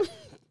your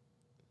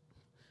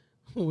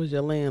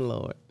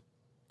landlord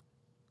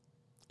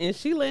and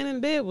she laying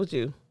in bed with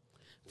you.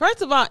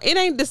 First of all, it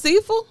ain't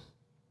deceitful.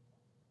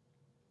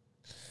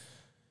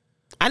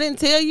 I didn't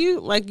tell you,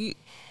 like you.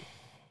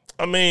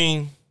 I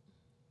mean,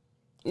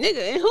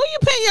 nigga, and who you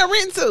paying your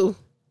rent to?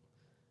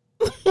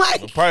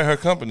 Like probably her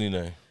company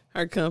name.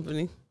 Her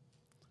company.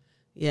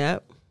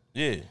 Yep.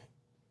 Yeah.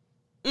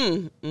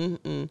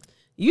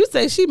 You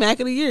say she Mac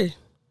of the year.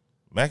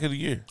 Mac of the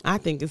year. I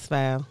think it's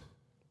foul.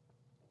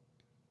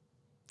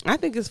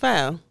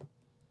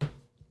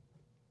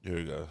 Here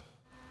we go.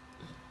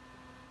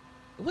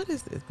 What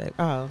is this, babe?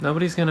 Oh.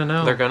 Nobody's gonna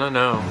know. They're gonna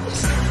know.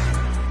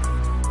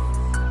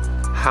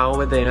 How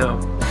would they know?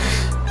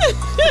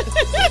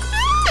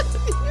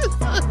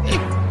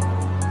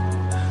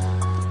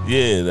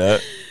 Yeah,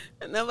 that.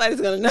 Nobody's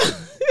gonna know.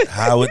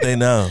 How would they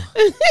know?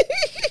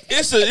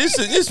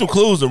 It's some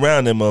clues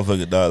around that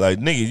motherfucker, dog. Like,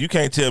 nigga, you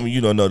can't tell me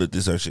you don't know that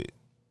this her shit.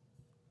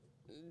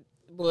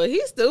 Boy,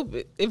 he's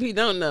stupid if he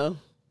don't know.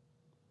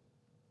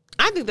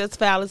 I think that's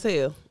foul as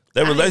hell.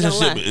 That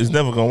relationship is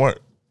never gonna work.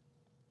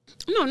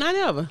 No, not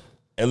ever.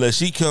 Unless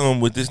she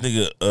come with this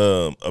nigga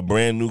a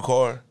brand new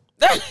car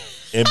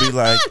and be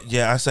like,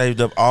 yeah, I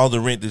saved up all the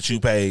rent that you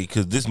paid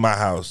because this is my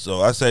house.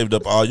 So I saved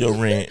up all your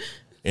rent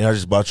and I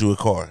just bought you a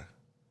car.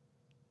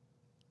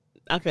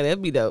 Okay,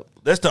 that'd be dope.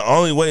 That's the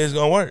only way it's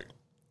gonna work.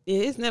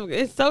 Yeah,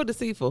 it's so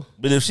deceitful.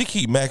 But if she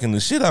keep macking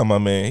the shit out of my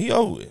man, he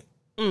over it.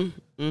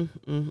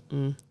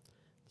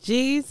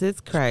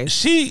 Jesus Christ.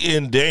 She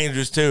in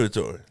dangerous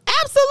territory.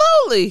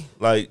 Absolutely.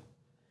 Like,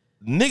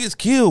 niggas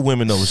kill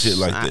women over shit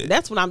like that.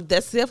 That's what I'm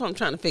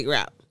trying to figure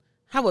out.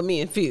 How would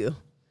men feel?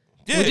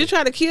 Yeah. Would you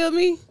try to kill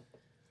me?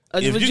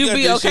 Or if would you got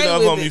be that okay shit off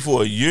with on me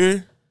for a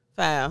year?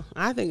 Foul.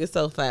 I think it's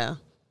so foul.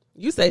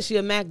 You say she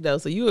a Mac though,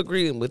 so you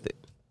agreeing with it.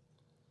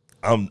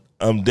 I'm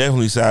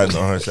definitely siding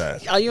on her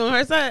side. Are you on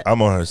her side?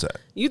 I'm on her side.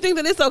 You think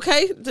that it's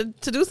okay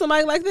to do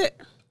somebody like that?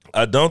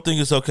 I don't think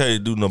it's okay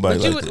to do nobody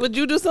like that. Would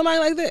you do somebody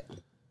like that?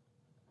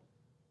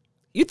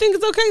 You think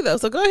it's okay though,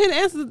 so go ahead and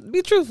answer.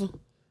 Be truthful.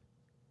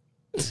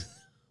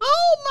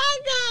 Oh my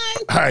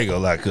God! I ain't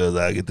gonna lie, cuz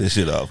I get this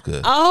shit off,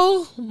 cuz.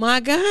 Oh my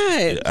God!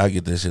 Yeah, I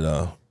get this shit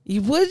off.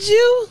 Would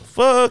you?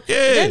 Fuck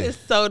yeah. That is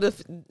so. And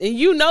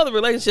you know the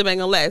relationship ain't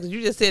gonna last because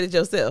you just said it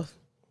yourself.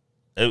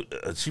 I'm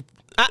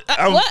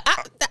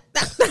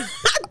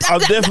I'm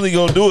definitely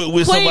gonna do it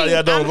with somebody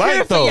I don't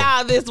like, though. I'm here for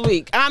y'all this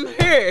week. I'm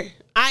here.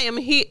 I am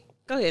here.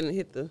 Go ahead and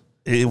hit the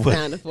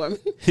sounder for me.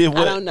 I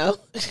don't know.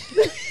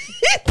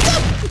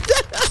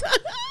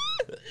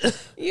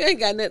 You ain't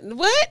got nothing.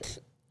 What?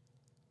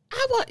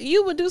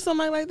 You would do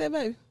something like that,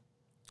 baby.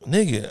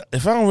 Nigga,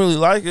 if I don't really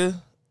like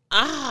her.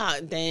 Ah,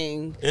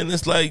 dang. And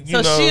it's like, you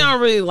so know. she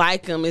don't really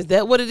like him. Is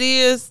that what it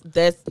is?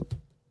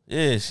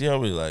 Yeah, she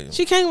don't really like him.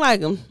 She can't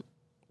like him.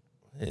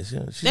 Yeah, she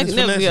that can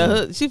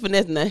never be she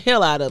finessing the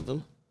hell out of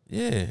him.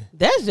 Yeah.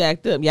 That's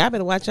jacked up. Y'all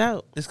better watch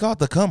out. It's called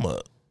the come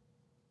up.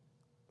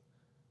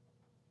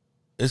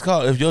 It's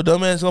called, if your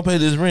dumb ass gonna pay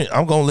this rent,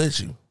 I'm gonna let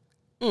you.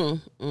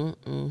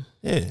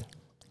 Yeah.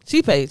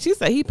 She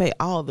said he paid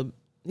the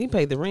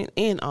rent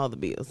and all the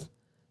bills.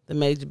 The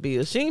major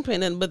bills. She ain't paying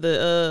nothing but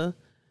the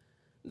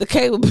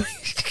cable bill.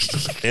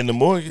 And the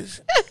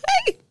mortgage.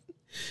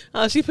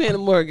 Oh, she paying the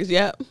mortgage,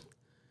 yep.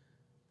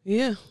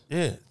 Yeah.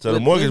 Yeah. So the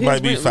mortgage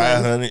might be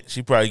 $500.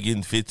 She probably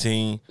getting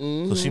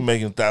 $15. So she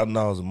making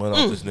 $1,000 a month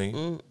off this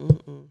nigga.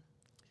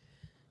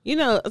 You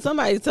know,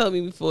 somebody told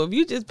me before, if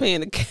you just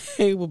paying the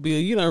cable bill,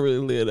 you don't really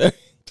live there.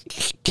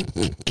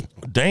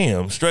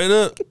 Damn, straight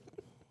up.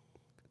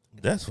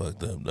 That's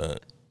fucked up, dog.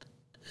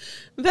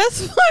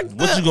 That's fucked up.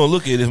 What you gonna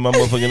look at if my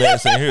motherfucking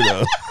ass ain't here,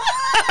 though?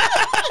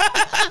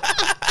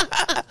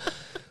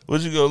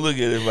 What you gonna look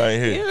at if I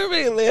ain't here? You don't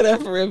really live there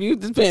forever. You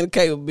just paying the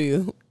cable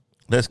bill.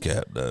 That's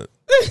cap, dog.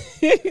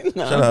 No,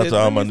 shout out to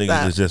all my niggas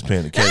that's just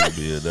paying the cable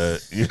bill, dog.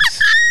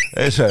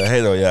 They trying to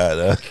hate on y'all,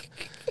 dog.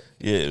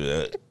 Yeah,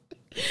 man.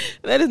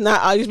 That is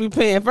not all you should be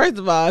paying. First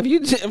of all, if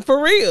you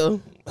for real.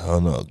 I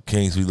don't know.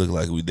 Kings, we look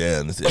like we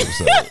down this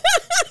episode.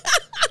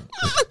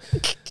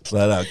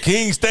 Flat out.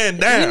 King, stand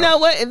down. You know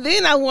what? And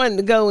then I wanted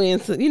to go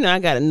into, I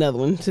got another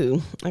one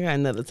too. I got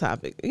another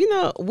topic. Women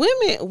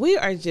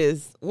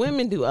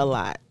do a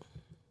lot.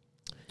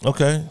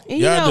 Okay. And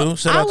y'all do.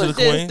 Shout out to the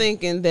queen. I was just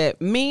thinking that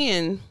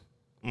men.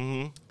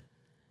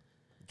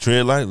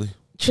 Tread lightly.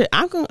 Tread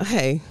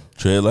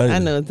lightly. I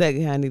know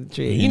exactly how I need to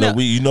tread. You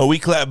know we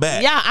clap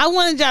back. Yeah, I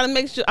wanted y'all to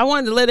make sure. I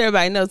wanted to let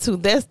everybody know too.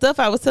 That stuff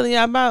I was telling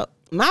y'all about.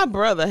 My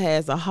brother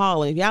has a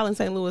hauling. If y'all in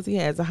St. Louis, he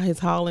has his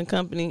hauling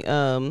company.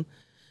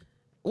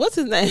 What's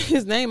his name?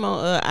 His name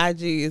on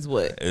IG is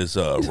what? It's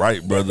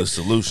Wright Brothers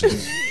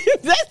Solutions.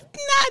 That's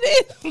not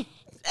it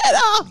at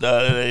all. No,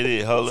 that ain't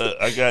it. Hold up,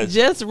 I got you.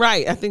 Just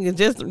Right. I think it's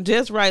just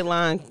Right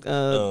line care.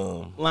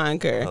 Hold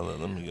up,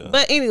 let me go.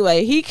 But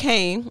anyway, he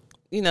came.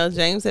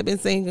 James had been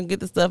saying he can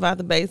get the stuff out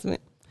the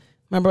basement.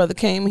 My brother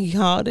came and he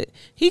hauled it.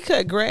 He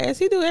cut grass.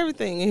 He do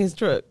everything in his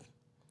truck.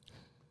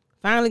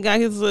 Finally got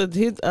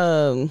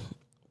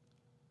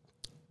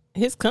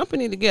his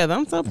company together.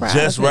 I'm so proud.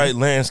 Just Right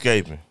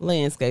Landscaping.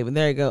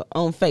 There you go.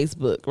 On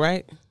Facebook,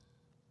 right?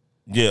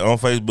 Yeah, on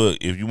Facebook.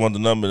 If you want the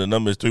number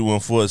is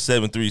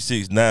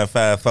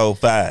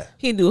 314-736-9545.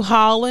 He do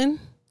hauling.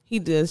 He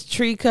does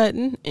tree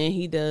cutting, and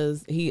he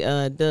does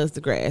the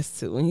grass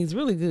too, and he's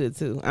really good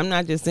too. I'm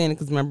not just saying it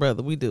because my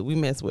brother. We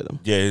mess with him.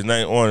 Yeah, his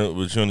name on it,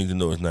 but you don't need to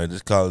know his name.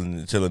 Just call him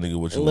and tell a nigga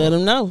what you want. Let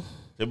him know.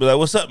 They'll be like,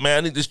 "What's up, man?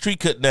 I need this tree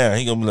cut down."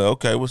 He gonna be like,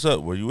 "Okay, what's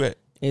up? Where you at?"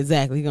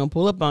 Exactly. He gonna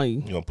pull up on you.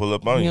 He gonna pull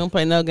up on you. He don't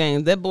play no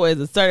games. That boy is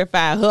a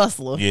certified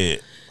hustler. Yeah,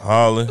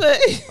 hauling,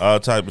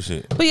 all type of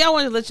shit. But y'all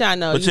wanted to let y'all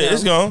know. But yeah,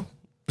 it's gone.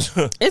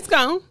 It's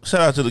gone.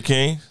 Shout out to the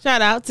king.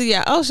 Shout out to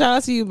y'all. Oh, shout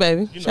out to you,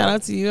 baby. Shout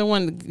out to you. I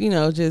wanted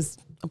to, just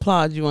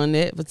applaud you on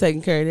that for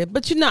taking care of that.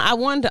 But I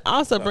wanted to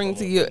also bring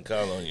to you.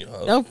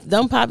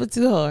 Don't pop it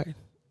too hard.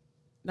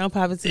 Don't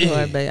pop it too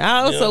hard, baby.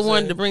 I also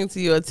wanted to bring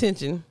to your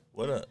attention.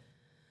 What up?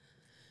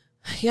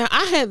 Yeah,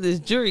 I had this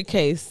jury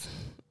case,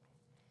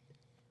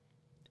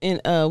 and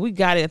we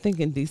got it, I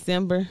think, in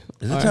December.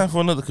 Is it time for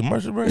another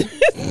commercial break?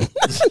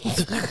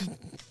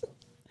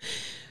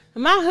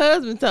 My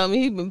husband told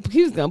me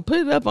he was gonna put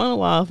it up on the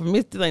wall for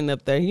me still ain't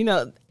up there.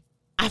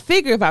 I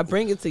figure if I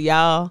bring it to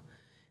y'all,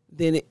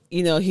 then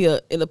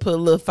it'll put a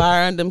little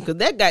fire under him because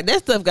that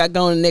stuff got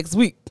going next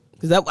week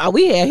because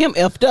we had him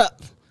effed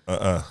up.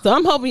 So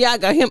I'm hoping y'all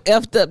got him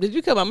effed up. Did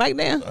you cut my mic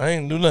down? I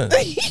ain't do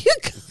nothing.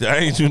 I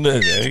ain't do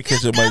nothing. I ain't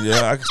cut your mic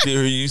down. I can still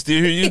hear you. You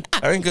still hear you?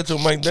 I ain't cut your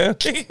mic down. I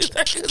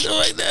cut your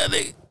mic down,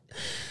 nigga.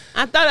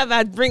 I thought if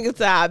I bring it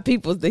to our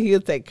people, that he'll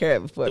take care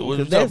of it for me. What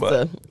you that's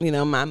talking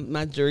about?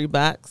 My jury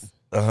box.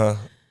 Oh,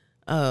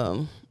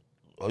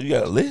 you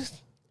got a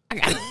list? I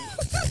got.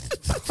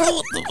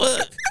 What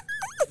the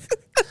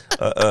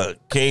fuck?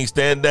 King,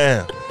 stand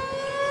down.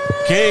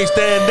 King,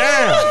 stand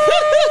down.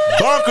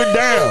 Bunker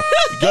down.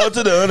 Go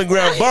to the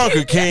underground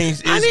bunker,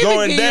 Kings. It's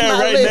going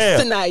down right now.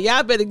 Tonight,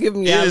 y'all better give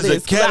me y'all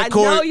list. A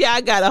category. I know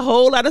y'all got a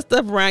whole lot of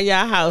stuff around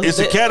y'all house. It's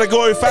a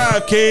category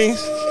 5,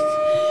 Kings.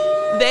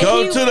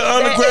 Go to the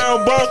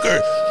underground bunker.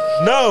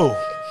 No.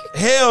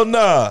 Hell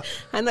nah.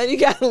 I know you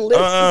got a list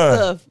of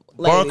stuff.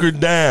 Bunker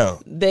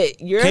down. That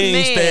your King,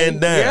 man,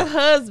 stand down. your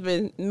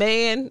husband,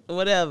 man,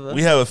 whatever.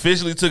 We have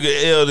officially took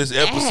an L this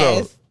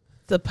episode.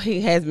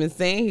 He has been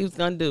saying he was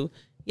going to do.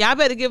 Y'all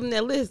better give them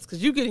that list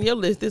because you getting your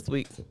list this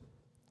week.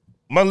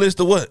 My list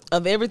of what?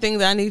 Of everything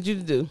that I need you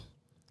to do.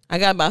 I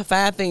got about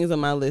 5 things on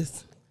my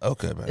list.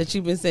 Okay, baby. That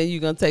you've been saying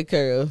you're gonna take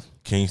care of.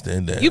 Can't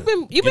stand down. You've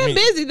been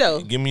busy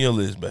though. Give me your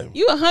list, baby.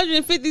 You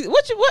 150.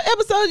 What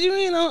episode you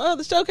in on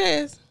other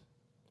showcast?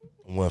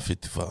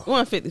 154.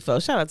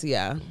 154. Shout out to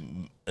y'all.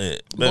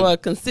 Boy,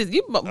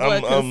 consistency.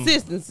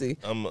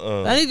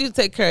 I need you to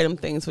take care of them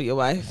things for your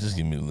wife. Just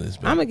give me the list,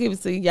 baby. I'm gonna give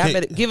it to you. Y'all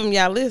better give them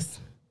y'all list.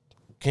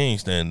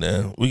 Can't stand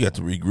down. We got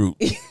to regroup.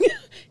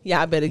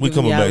 Y'all better. We give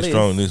them coming y'all back list.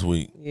 Strong this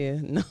week. Yeah,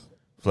 no.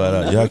 Flat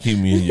out. Y'all keep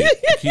me in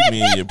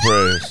your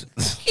prayers.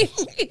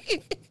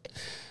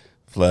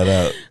 Flat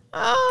out.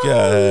 Oh,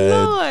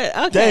 God.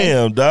 Lord. Okay.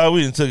 Damn, dog.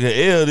 We done took an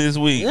L this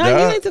week, No, dog.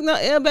 you ain't took no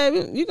L,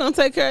 baby. You gonna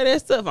take care of that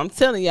stuff. I'm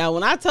telling y'all.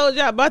 When I told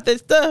y'all about that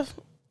stuff,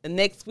 the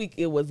next week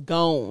it was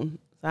gone.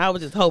 So I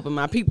was just hoping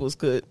my peoples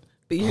could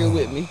be here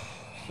with me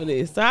for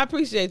this. So I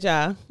appreciate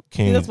y'all.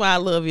 That's why I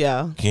love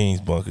y'all.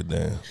 King's bunker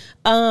down.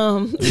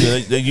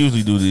 They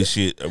usually do this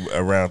shit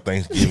around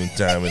Thanksgiving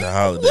time and the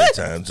holiday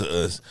time to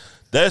us.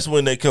 That's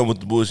when they come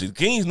with the bullshit.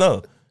 Kings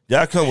know.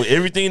 Y'all come with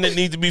everything that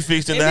needs to be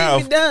fixed in the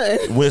house.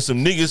 When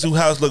some niggas whose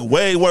house look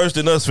way worse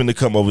than us finna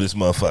come over this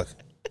motherfucker.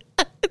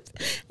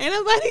 Ain't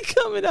nobody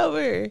coming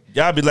over here.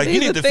 Y'all be like, you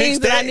need to fix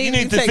that. You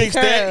need to fix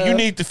that. You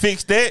need to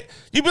fix that.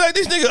 You be like,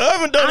 this nigga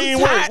oven don't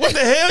even work. What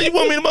the hell you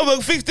want me to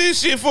motherfucker fix this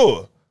shit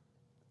for?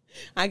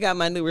 I got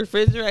my new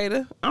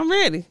refrigerator. I'm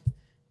ready.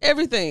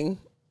 Everything.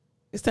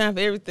 It's time for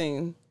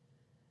everything.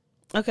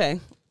 Okay.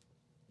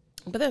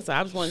 But that's all.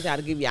 I just wanted y'all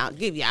to give y'all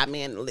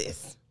man the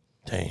list.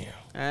 Damn.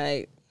 All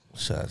right.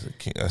 Shout out to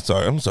King.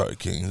 I'm sorry,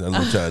 Kings. I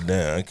let y'all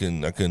down.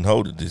 I couldn't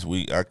hold it this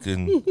week.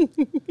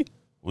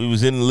 We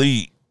was in the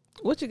lead.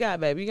 What you got,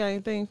 baby? You got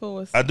anything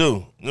for us? I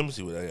do. Let me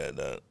see what I got,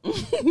 dog.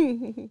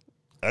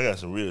 I got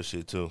some real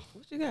shit too.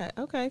 What you got?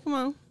 Okay, come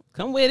on.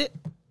 Come with it.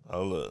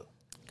 Hold up.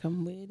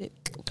 Come with it.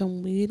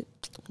 Come with it.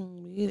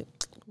 Come with it.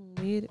 Come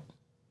with it.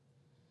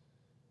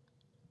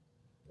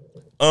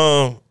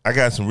 I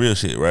got some real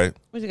shit, right?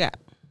 What you got?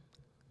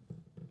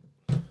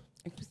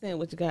 If you saying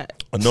what you got.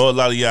 I know a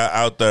lot of y'all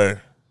out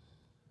there,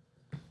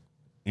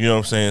 you know what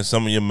I'm saying,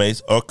 some of your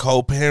mates are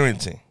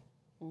co-parenting.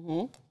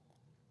 Mm-hmm.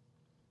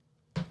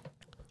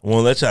 I want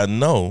to let y'all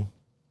know,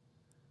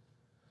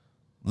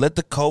 let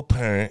the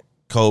co-parent,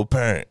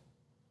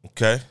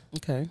 okay?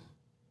 Okay.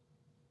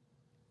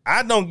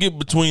 I don't get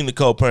between the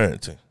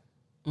co-parenting.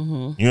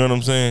 Mm-hmm. You know what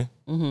I'm saying?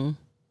 Mm-hmm.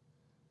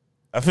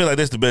 I feel like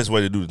that's the best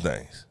way to do the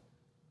things.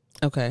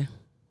 Okay.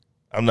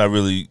 I'm not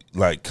really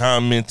like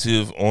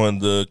commentive on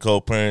the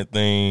co-parent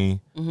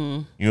thing.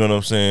 Mm-hmm. You know what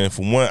I'm saying?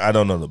 For one, I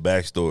don't know the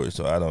backstory,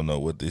 so I don't know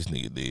what this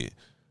nigga did.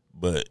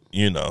 But,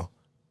 you know,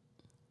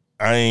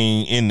 I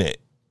ain't in that.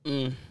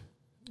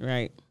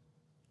 Right.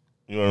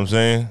 You know what I'm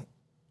saying?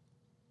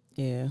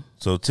 Yeah.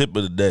 So tip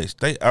of the day,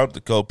 stay out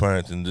the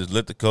co-parenting. Just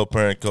let the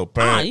co-parent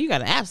co-parent. You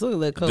gotta absolutely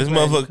let This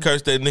motherfucker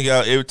curse that nigga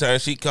out every time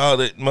she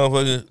called it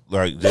motherfucker.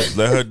 Like, just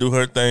let her do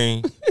her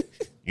thing.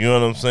 You know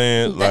what I'm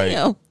saying? Like,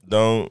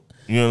 don't,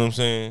 you know what I'm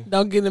saying?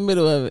 Don't get in the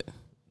middle of it.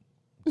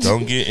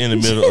 Don't get in the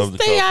middle of the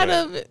stay co-parent.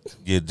 out of it.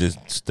 Yeah, just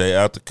stay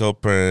out the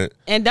co-parent.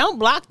 And don't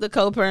block the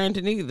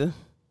co-parenting either.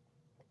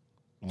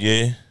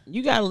 Yeah.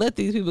 You gotta let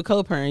these people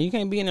co-parent. You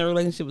can't be in a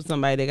relationship with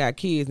somebody that got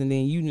kids and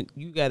then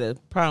you got a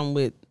problem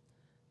with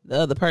the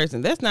other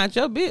person. That's not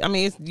your business. I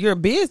mean, it's your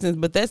business,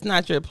 but that's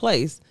not your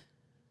place.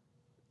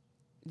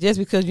 Just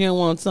because you don't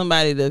want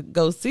somebody to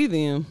go see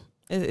them,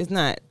 it's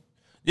not.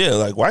 Yeah,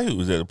 like Whitey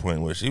was at a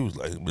point where she was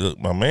like, look,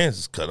 my man's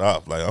is cut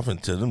off. Like, I'm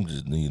finna tell them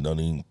just nigga don't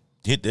even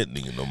hit that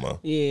nigga no more.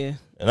 Yeah.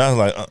 And I was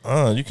like,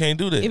 you can't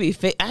do that. It be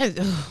fake. I was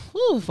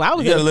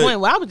at a point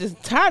where I was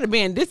just tired of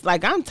being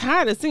like, I'm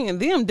tired of seeing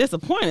them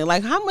disappointed.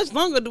 Like, how much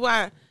longer do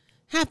I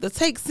have to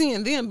take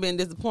seeing them being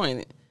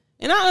disappointed?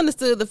 And I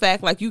understood the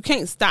fact, like, you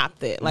can't stop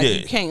that. Like,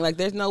 you can't. Like,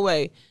 there's no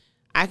way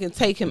I can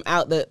take him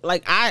out.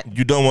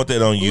 You don't want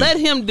that on you. Let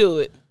him do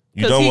it.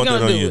 You don't want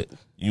that on you.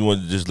 You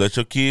want to just let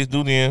your kids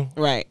do them.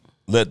 Right.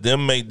 Let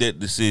them make that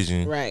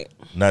decision. Right.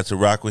 Not to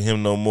rock with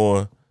him no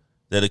more.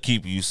 That'll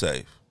keep you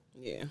safe.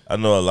 Yeah. I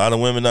know a lot of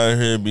women out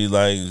here be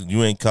like,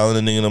 you ain't calling a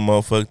nigga no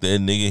motherfucker.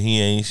 That nigga,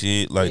 he ain't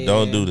shit. Like,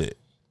 don't do that.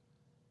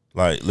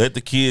 Like, let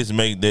the kids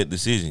make that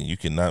decision. You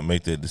cannot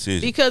make that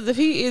decision. Because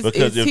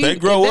if they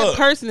grow up, that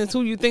person is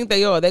who you think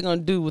they are, they're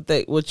gonna do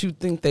what you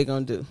think they're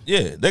gonna do.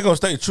 Yeah, they're gonna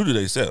stay true to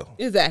themselves.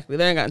 Exactly.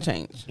 They ain't gonna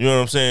change. You know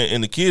what I'm saying?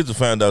 And the kids will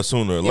find out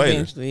sooner or later.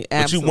 Eventually,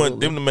 but you want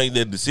them to make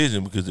that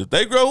decision, because if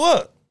they grow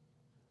up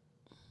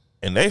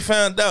and they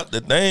find out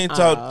that they ain't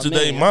talked to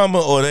their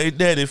mama or their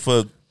daddy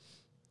for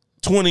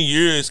 20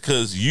 years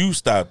because you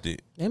stopped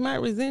it, they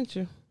might resent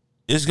you.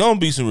 It's gonna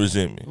be some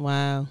resentment.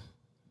 Wow.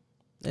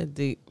 That's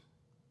deep.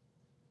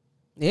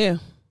 Yeah.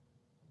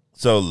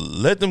 So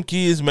let them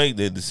kids make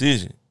that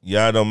decision.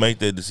 Y'all don't make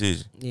that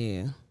decision.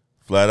 Yeah.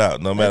 Flat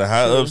out. No matter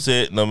how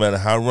upset, no matter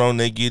how wrong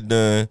they get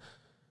done,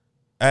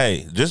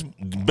 hey, just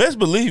best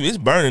believe it's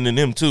burning in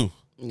them too.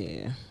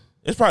 Yeah.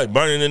 It's probably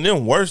burning in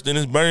them worse than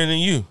it's burning in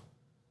you.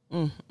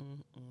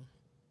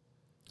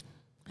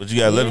 But you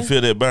gotta let them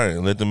feel that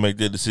burn. Let them make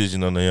that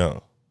decision on their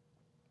own.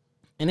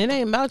 And it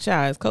ain't about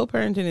y'all. It's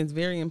co-parenting is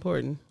very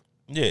important.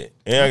 Yeah,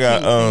 and I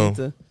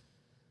got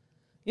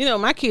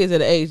my kids at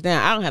the age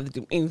now. I don't have to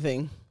do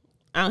anything.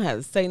 I don't have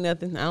to say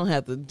nothing. I don't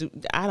have to do.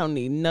 I don't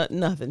need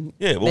nothing.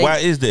 Yeah, but why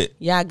is that?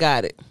 Y'all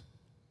got it.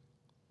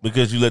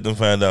 Because you let them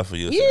find out for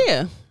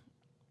yourself.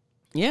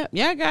 Yeah.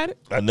 Yeah, I got it.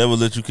 I never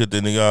let you cut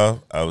that nigga off.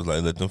 I was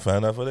like, let them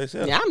find out for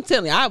themselves. Yeah, I'm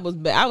telling you, I was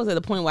at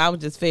a point where I was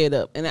just fed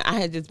up, and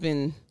I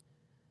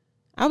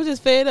was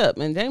just fed up,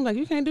 and James like,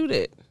 you can't do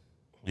that.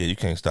 Yeah, you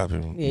can't stop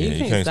him. Yeah,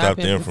 you can't stop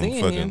them from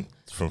fucking.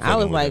 I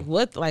was like,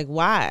 what? Like,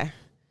 why?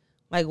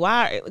 Like,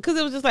 why? Because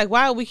it was just like,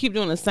 why do we keep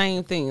doing the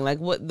same thing? Like,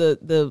 what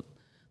the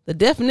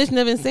definition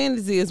of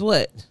insanity is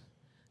what?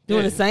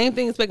 Doing the same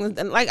thing, expecting,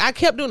 and like I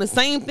kept doing the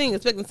same thing,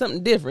 expecting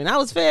something different. I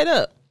was fed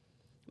up,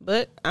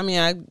 but I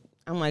mean,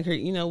 I'm like, her.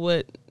 You know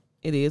what?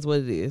 It is what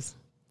it is.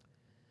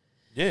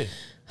 Yeah.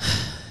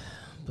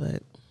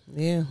 But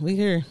yeah, we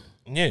here.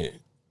 Yeah.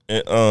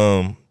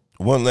 And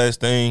one last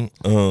thing,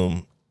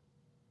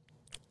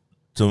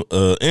 to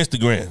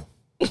Instagram.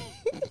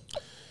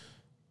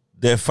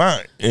 That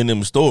font in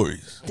them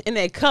stories. In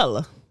that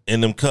color.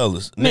 In them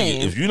colors.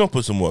 Man. Nigga, if you don't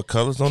put some more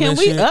colors on Can that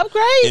we shit.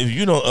 upgrade? If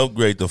you don't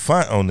upgrade the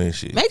font on that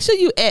shit. Make sure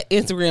you at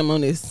Instagram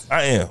on this.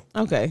 I am.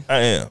 Okay. I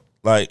am.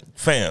 Like,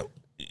 fam,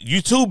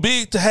 you too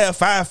big to have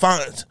 5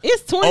 fonts.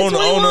 It's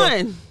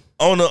 2021.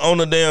 On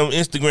the damn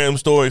Instagram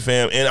story,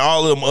 fam, and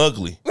all of them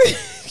ugly.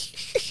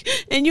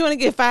 And you want to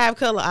get 5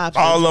 color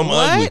options. All of them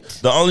ugly. What?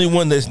 The only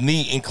one that's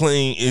neat and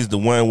clean is the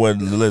one where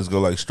the letters go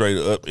like straight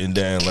up and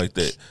down like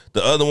that.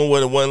 The other one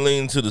where the one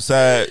leaning to the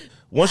side.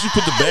 Once you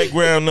put the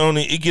background on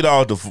it, it get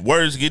all the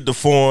words get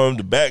deformed,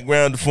 the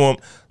background deformed.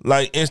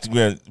 Like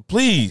Instagram,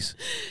 please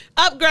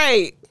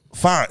Upgrade.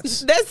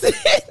 fonts. That's it.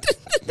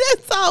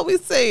 That's all we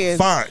saying.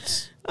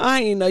 Fonts.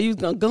 I didn't know you was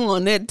gonna go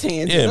on that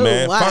tangent. Yeah,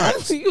 man. Wow.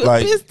 Fonts. You was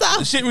Like, pissed off.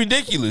 the shit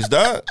ridiculous,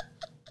 dog.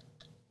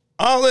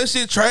 All that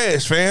shit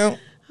trash, fam.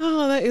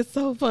 Oh, that is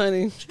so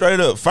funny. Straight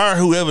up. Fire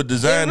whoever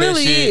designed It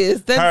really that shit.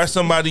 is. That's- Hire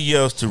somebody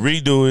else to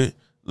redo it.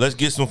 Let's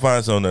get some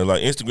fonts on there.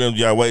 Like Instagram,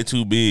 y'all way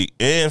too big.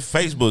 And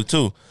Facebook,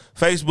 too.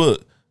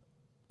 Facebook.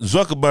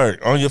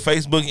 Zuckerberg, on your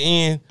Facebook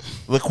end,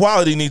 the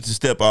quality needs to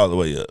step all the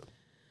way up.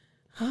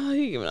 Oh,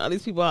 you giving all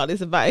these people all this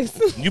advice.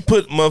 You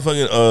put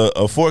motherfucking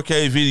a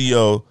 4K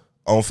video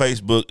on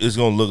Facebook, it's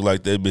going to look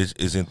like that bitch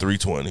is in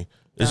 320.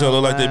 It's going to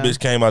look like that bitch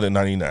came out at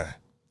 99.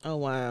 Oh,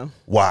 wow.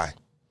 Why?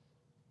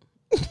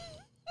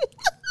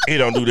 It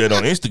don't do that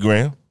on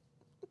Instagram.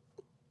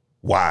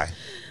 Why?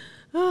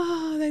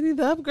 Oh, they need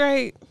to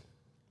upgrade.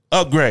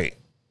 Upgrade.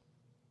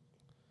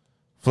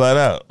 Flat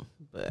out.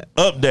 But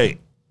Update.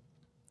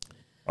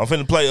 I'm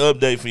finna play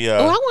update for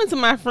y'all. oh, I went to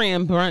my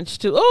friend brunch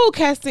too. Oh,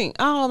 Castine.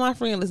 Oh, my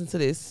friend listened to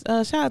this.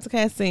 Shout out to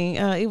Castine.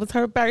 It was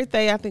her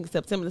birthday. I think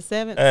September the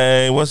 7th.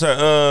 Hey, what's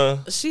her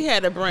She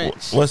had a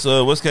brunch.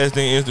 what's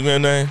Castine's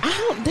Instagram name?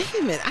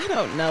 I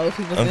don't know if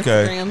he was Okay,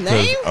 Instagram 'cause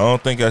name. I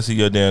don't think I see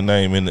your damn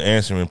name in the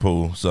answering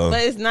pool. So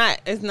But it's not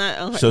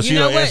on her. So she you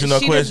know don't what? answer no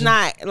she questions? does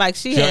not. Like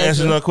she don't has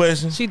answer no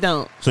questions. She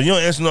don't. So you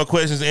don't answer no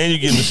questions, and you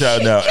getting a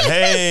shout out.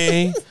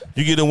 Hey,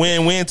 you get a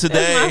win-win today.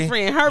 That's my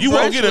friend. Her you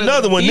won't brunch get was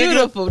another one, nigga.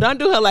 beautiful. Don't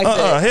do her like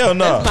that. Hell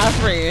no. That's my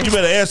friend. You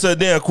better answer a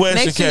damn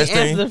question, Make sure you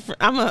Castine. answer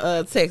I'm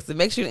a text it.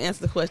 Make sure you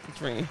answer the question,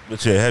 friend.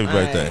 But yeah, happy All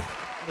birthday. right.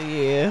 But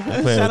yeah,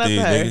 Playing shout out with these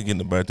to her. niggas getting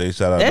the birthday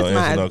shout out. That's Don't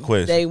answer my no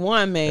questions. day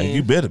one, man. And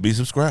you better be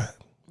subscribed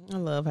I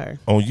love her.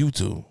 on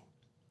YouTube.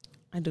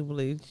 I do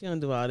believe she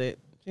don't do all that.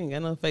 She ain't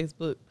got no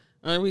Facebook.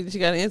 Only reason she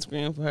got an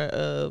Instagram for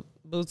her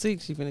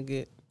boutique she finna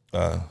get.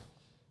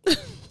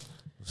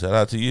 Shout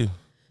out to you.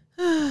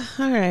 All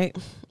right,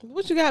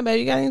 what you got, baby?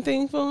 You got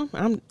anything for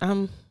him?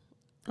 I'm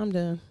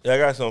done. Yeah, I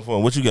got something for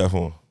him. What you got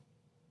for him?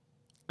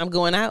 I'm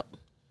going out.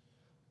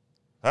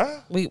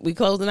 Huh? We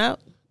closing out.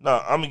 No,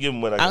 I'm gonna give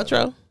him what I got.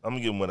 Outro? I'm gonna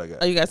give him what I got.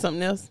 Oh, you got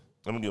something else?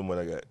 I'm gonna give him what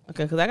I got.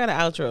 Okay, because I got an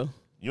outro.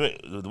 You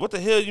ain't, what the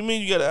hell you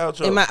mean you got an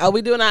outro? Are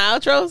we doing our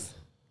outros?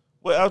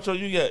 What outro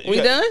you got?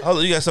 We done? Hold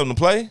on, you got something to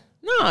play?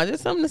 No,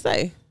 just something to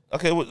say.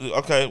 Okay, hold on.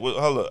 All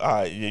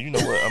right, yeah, you know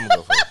what? I'm gonna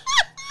go first.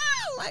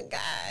 Oh my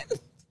God.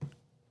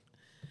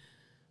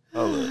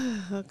 Hold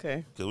up.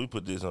 Okay. Cause we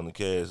put this on the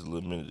cast on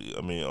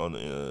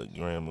the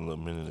gram a little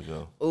minute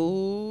ago.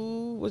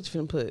 Ooh, what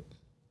you finna put?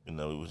 You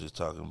know, we was just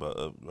talking about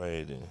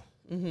upgrading.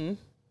 Mm-hmm.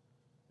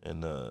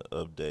 And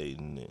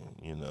updating, and,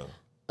 you know.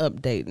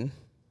 Updating.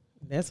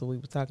 That's what we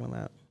were talking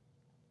about.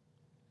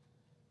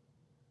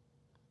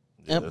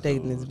 Yeah,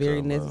 Updating is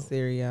very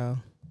necessary, y'all.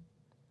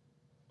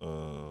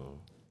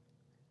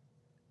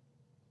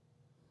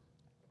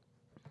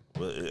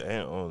 But it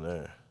ain't on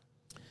there.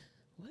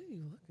 What are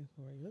you looking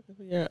for? You looking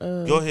for your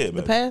Go ahead, the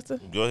baby. pastor?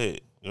 Go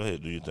ahead.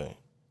 Do your thing.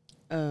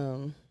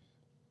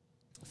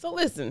 So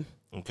listen.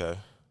 Okay.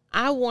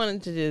 I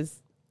wanted to just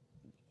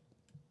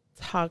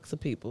talk to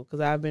people because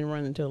I've been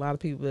running to a lot of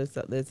people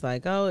that's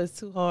like, oh, it's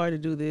too hard to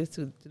do this,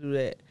 to do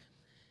that.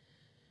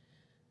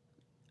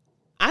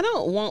 I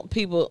don't want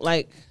people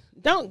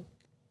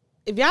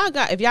if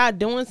y'all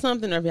doing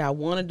something or if y'all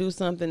want to do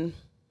something,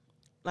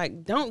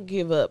 like, don't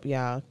give up,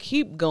 y'all.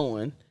 Keep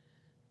going.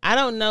 I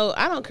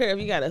don't care if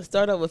you got to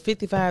start over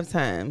 55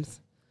 times.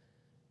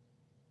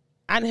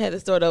 I done had to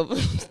start over.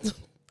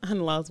 I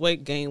done lost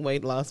weight, gain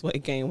weight, lost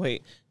weight, gain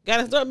weight. Got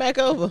to start back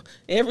over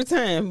every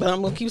time, but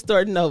I'm going to keep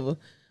starting over.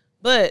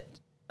 But,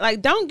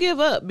 like, don't give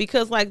up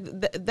because, like,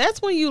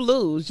 that's when you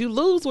lose. You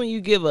lose when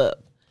you give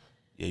up.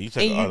 Yeah, you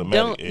take an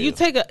automatic L. You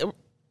take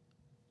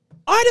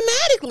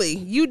automatically.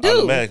 You do.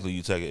 Automatically,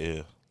 you take an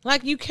L.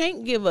 Like, you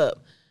can't give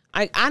up.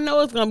 I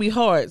know it's going to be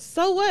hard.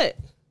 So what?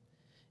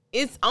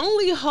 It's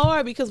only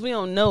hard because we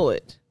don't know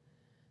it.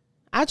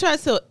 I try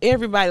to tell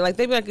everybody, like,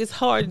 they be like, it's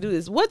hard to do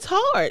this. What's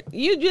hard?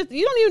 You don't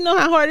even know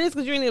how hard it is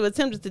because you ain't even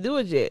attempted to do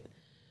it yet.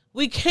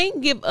 We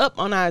can't give up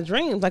on our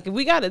dreams. Like, if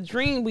we got a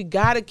dream, we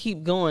got to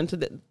keep going to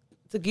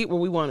get where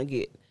we want to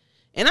get.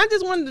 And I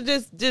just wanted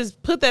to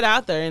just put that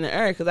out there in the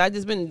air because I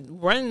just been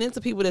running into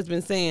people that's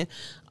been saying,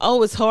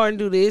 oh, it's hard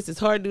to do this, it's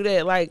hard to do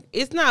that. Like,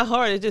 it's not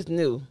hard, it's just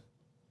new.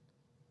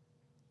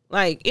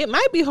 Like, it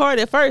might be hard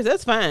at first,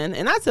 that's fine.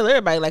 And I tell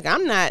everybody, like,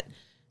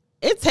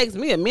 it takes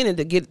me a minute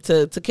to get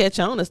to catch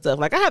on to stuff.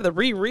 Like, I have to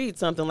reread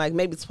something like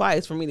maybe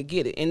twice for me to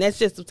get it. And that's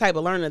just the type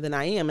of learner that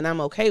I am, and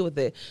I'm okay with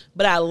it.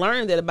 But I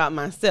learned that about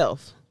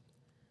myself.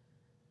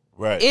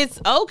 Right.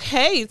 It's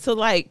okay to,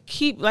 like,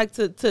 keep, like,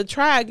 to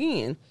try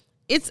again.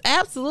 It's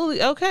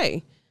absolutely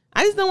okay.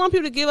 I just don't want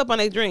people to give up on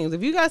their dreams.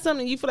 If you got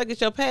something you feel like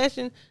it's your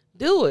passion,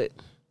 do it.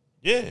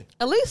 Yeah.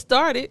 At least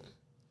start it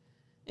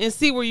and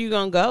see where you're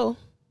going to go.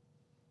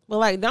 But,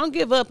 like, don't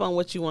give up on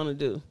what you want to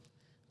do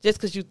just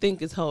because you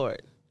think it's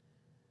hard.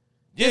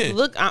 Yeah. Just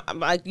look,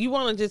 like, you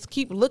want to just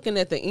keep looking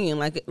at the end.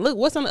 Like, look,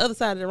 what's on the other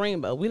side of the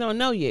rainbow? We don't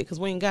know yet because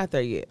we ain't got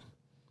there yet.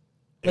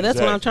 But that's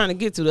what I'm trying to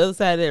get to, the other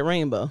side of that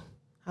rainbow.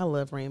 I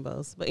love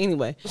rainbows. But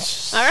anyway.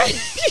 All right.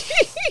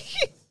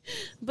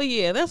 But,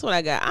 yeah, that's what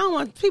I got. I don't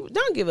want people,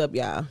 don't give up,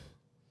 y'all.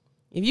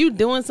 If you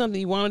doing something,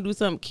 you want to do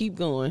something, keep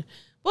going.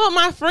 Well,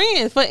 my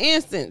friend, for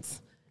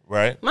instance.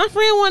 Right. My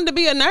friend wanted to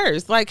be a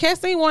nurse. Like,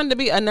 Cassine wanted to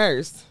be a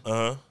nurse.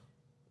 Uh-huh.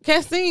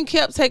 Cassine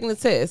kept taking the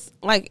test.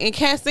 Like, and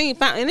Cassine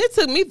found, and it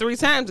took me 3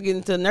 times to get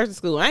into nursing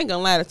school. I ain't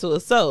gonna lie to a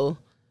soul.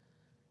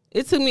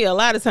 It took me a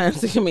lot of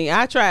times to get me.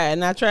 I tried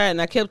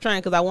and I kept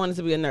trying because I wanted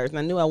to be a nurse and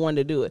I knew I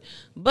wanted to do it.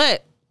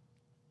 But,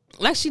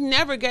 like, she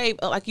never gave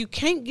up. Like, you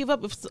can't give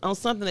up on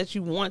something that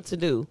you want to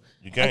do.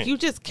 You can't. Like, you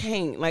just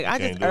can't. Like, I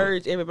just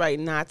urge everybody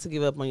not to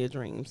give up on your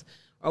dreams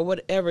or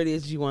whatever it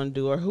is you want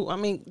to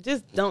do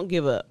just don't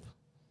give up.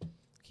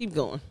 Keep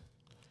going.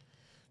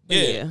 But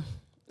yeah.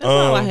 That's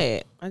all I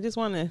had. I just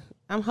want to,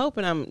 I'm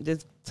hoping I'm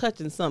just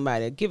touching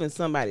somebody, giving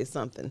somebody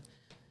something.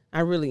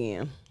 I really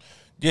am.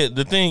 Yeah,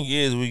 the thing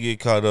is we get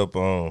caught up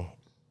on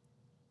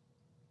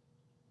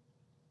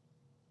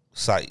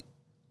sight.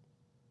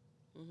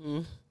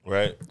 Mm-hmm.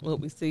 Right? What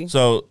we see.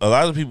 So a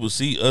lot of people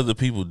see other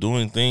people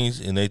doing things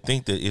and they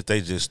think that if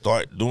they just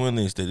start doing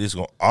this, that it's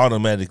going to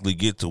automatically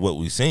get to what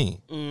we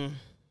seen. And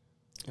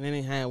that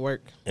ain't how it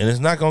work. And it's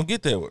not going to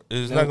get that way.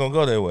 It's not going to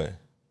go that way.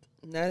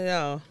 Not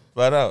at all.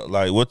 Flat out.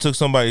 Like, what took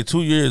somebody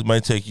 2 years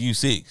might take you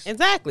 6.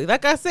 Exactly.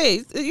 Like I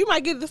said, you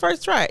might get it the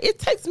first try. It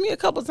takes me a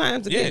couple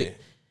times to get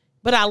it.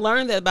 But I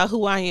learned that about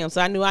who I am.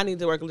 So I knew I need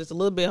to work just a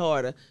little bit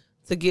harder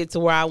to get to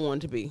where I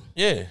want to be.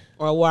 Yeah.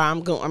 Or where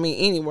I'm going. I mean,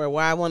 anywhere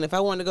where I want. If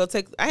I wanted to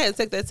go I had to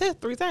take that test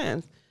 3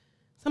 times.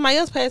 Somebody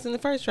else passed in the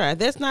first try.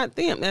 That's not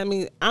them. I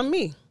mean, I'm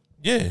me.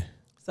 Yeah.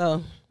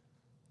 So.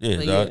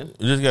 Yeah, dog.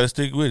 You just got to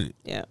stick with it.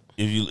 Yeah.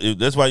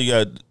 That's why you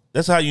got.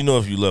 That's how you know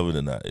if you love it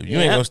or not. If you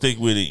ain't gonna stick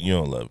with it, you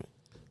don't love it.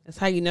 That's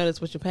how you know that's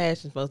what your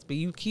passion's supposed to be.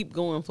 You keep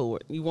going for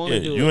it. You want to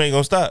do it. You ain't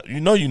gonna stop.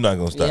 You know you're not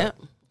gonna stop. Yeah.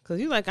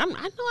 Cause you're like, I know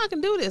I can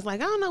do this. Like,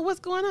 I don't know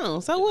what's going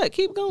on. So what?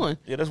 Keep going.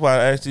 Yeah, that's why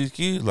I asked these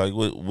kids, like,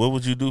 what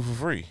would you do for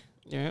free?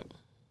 Yep.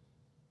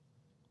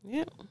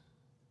 Yep.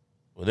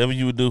 Whatever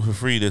you would do for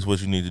free, that's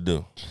what you need to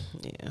do.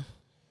 Yeah.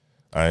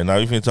 All right, now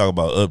we finna talk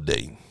about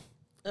updating.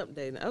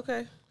 Updating.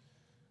 Okay.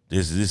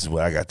 This is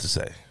what I got to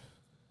say.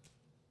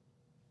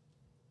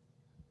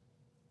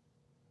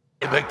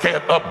 They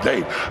can't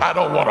update. I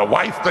don't want a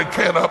wife that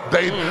can't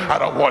update. I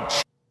don't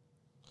want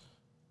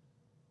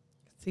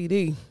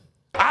CD.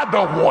 I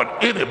don't want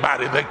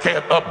anybody that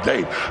can't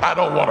update. I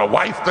don't want a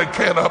wife that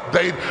can't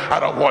update. I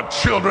don't want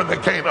children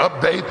that can't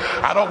update.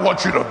 I don't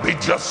want you to be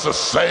just the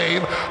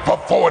same for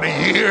 40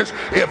 years.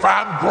 If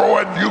I'm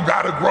growing, you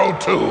got to grow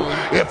too.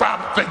 If I'm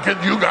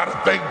thinking, you got to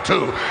think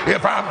too.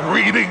 If I'm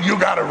reading, you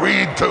got to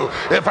read too.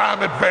 If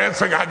I'm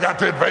advancing, I got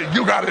to advance.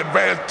 You got to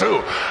advance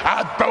too.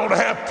 I don't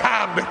have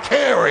time to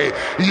carry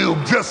you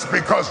just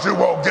because you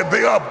won't get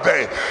the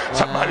update. Wow.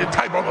 Somebody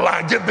type on the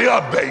line, get the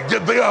update,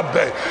 get the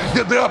update,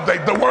 get the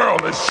update. The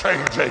world is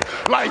changing.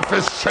 Life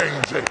is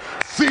changing.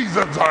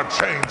 Seasons are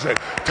changing.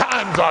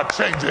 Times are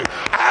changing.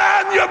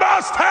 And you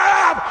must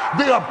have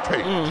the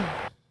update.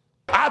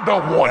 I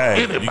don't want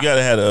anybody. You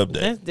gotta have the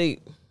update. That's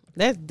deep.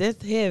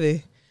 That's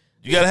heavy.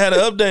 You gotta have the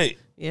update.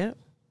 Yep.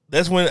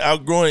 That's when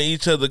outgrowing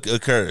each other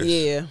occurs.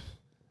 Yeah.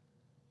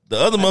 The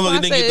other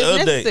motherfucker didn't get the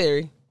update.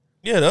 Necessary.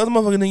 Yeah, the other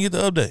motherfucker didn't get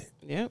the update.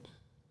 Yep.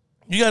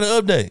 You gotta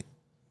update.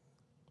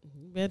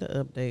 You better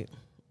update.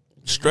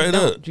 Straight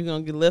up. You're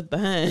gonna get left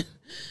behind.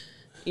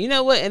 You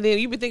know what? And then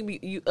you be thinking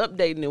you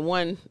updating in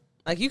one,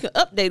 like you can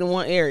update in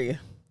one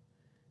area.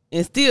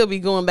 and still be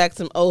going back to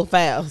some old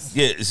files.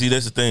 Yeah, see,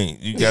 that's the thing.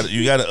 You got to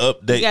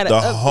update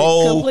the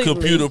whole completely.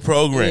 Computer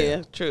program.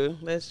 Yeah, true.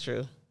 That's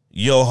true.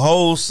 Your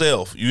whole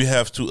self, you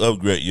have to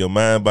upgrade your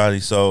mind,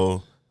 body,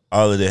 soul.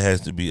 All of that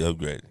has to be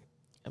upgraded.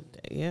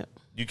 Update, yep.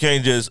 You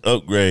can't just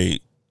upgrade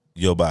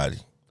your body.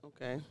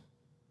 Okay.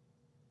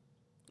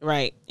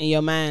 Right, and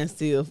your mind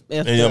still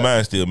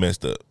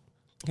messed up.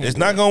 It's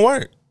not gonna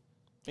work.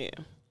 Yeah.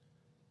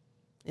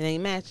 It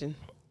ain't matching.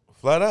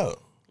 Flat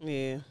out.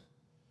 Yeah.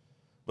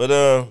 But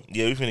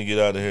yeah, we finna get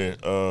out of here.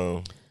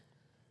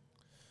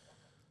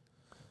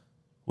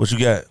 What you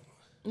got?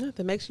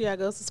 Nothing. Make sure y'all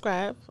go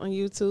subscribe on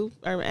YouTube,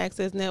 Urban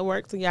Access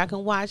Network, so y'all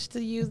can watch the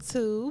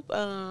YouTube.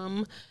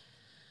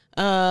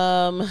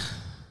 Y'all,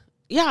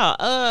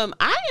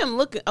 I am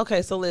looking.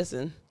 Okay, so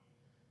listen.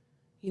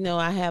 You know,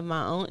 I have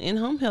my own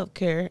in-home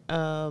healthcare.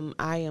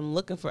 I'm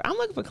looking for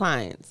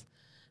clients.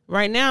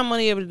 Right now, I'm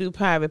only able to do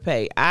private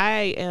pay.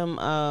 I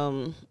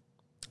am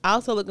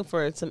also looking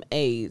for some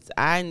aides.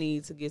 I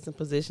need to get some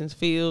positions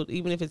filled,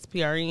 even if it's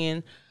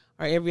PRN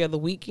or every other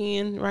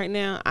weekend. Right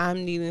now,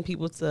 I'm needing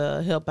people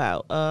to help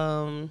out.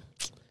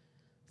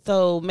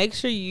 So make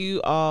sure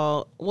you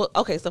all. Well,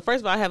 okay. So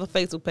first of all, I have a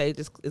Facebook page.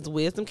 It's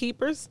Wisdom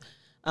Keepers.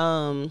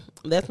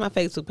 That's my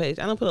Facebook page.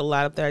 I don't put a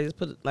lot up there. I just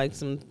put like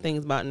some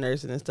things about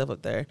nursing and stuff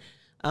up there.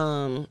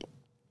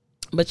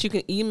 But you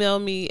can email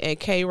me at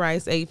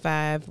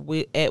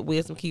krice85 at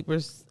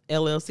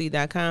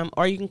wisdomkeepersllc.com,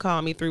 or you can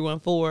call me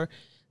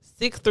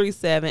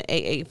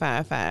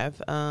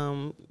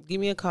 314-637-8855.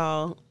 Give me a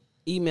call,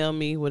 email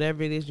me,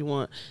 whatever it is you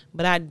want.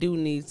 But I do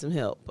need some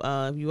help.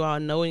 If you all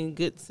know any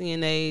good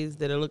CNAs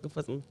that are looking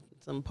for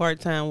some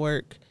part-time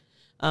work,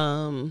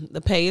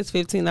 the pay is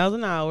 $15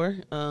 an hour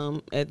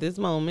at this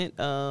moment,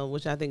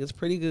 which I think is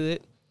pretty good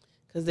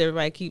because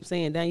everybody keeps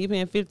saying, "Damn, you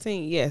paying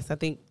 $15?" Yes, I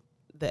think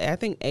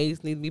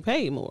aides need to be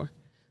paid more.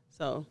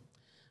 So,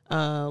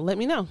 let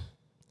me know.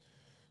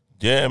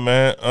 Yeah,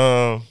 man.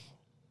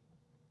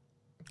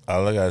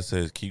 All I gotta say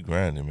is keep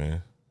grinding,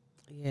 man.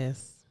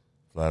 Yes.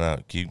 Flat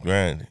out, keep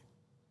grinding.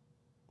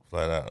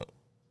 Flat out.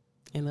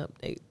 And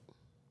update.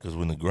 Because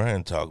when the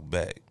grind talk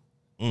back,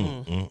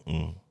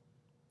 the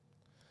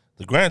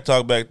grind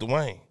talk back to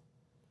Wayne.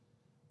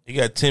 He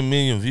got 10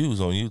 million views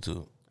on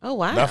YouTube. Oh,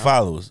 wow. Not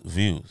followers,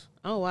 views.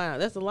 Oh, wow.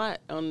 That's a lot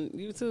on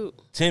YouTube.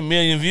 10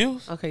 million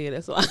views? Okay, yeah,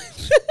 that's a lot.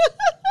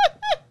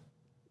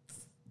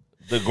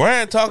 The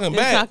grind talking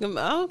back.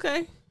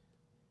 Okay.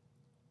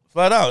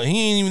 Flat out. He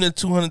ain't even at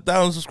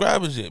 200,000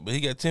 subscribers yet, but he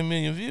got 10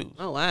 million views.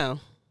 Oh, wow.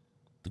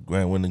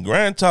 When the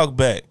grind talk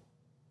back,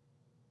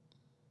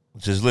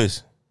 just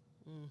listen.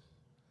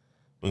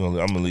 I'm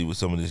gonna leave with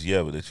some of this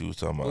yabba that you was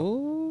talking about.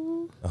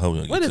 Ooh. I hope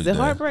you what is it?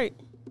 Heartbreak?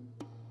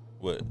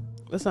 What?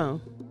 The song?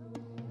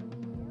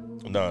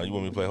 Nah, you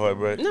want me to play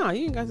Heartbreak? No,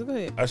 you ain't got to. Go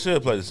ahead. I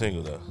should play the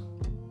single though.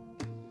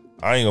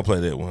 I ain't gonna play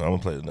that one. I'm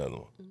gonna play another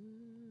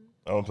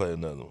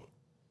one.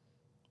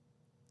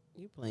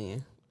 You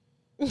playing?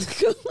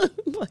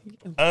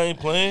 I ain't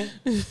playing.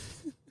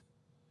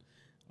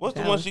 What's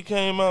the one she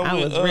came out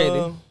with? I was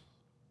ready.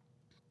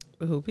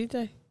 Who,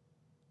 PJ?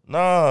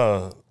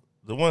 Nah,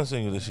 the one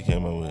single that she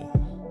came out with.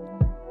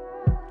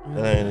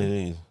 That ain't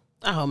it either.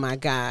 Oh my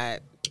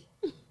God.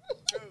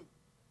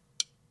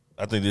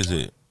 I think this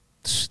is it.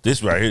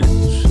 This right here.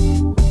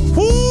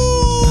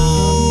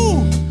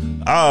 Woo!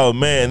 Oh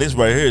man, this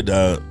right here,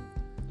 dog.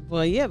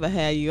 Boy, you ever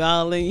had you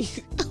all in?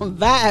 I'm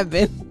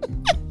vibing.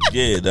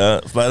 Yeah,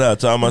 dog. Flat out.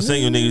 To all my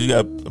single niggas, you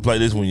gotta play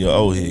this when your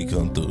old head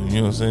come through.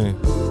 You know what I'm saying?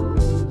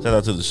 Shout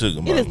out to the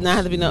Sugar Mama. It does not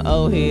have to be no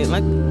old head.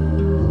 Like,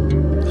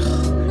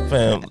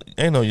 fam,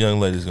 ain't no young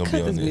ladies gonna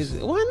be on this.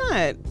 Music. Why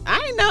not? I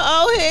ain't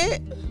no old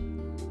head.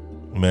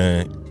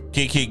 Man,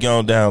 Kiki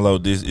gonna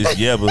download this. It's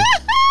Yebba.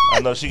 I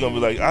know she gonna be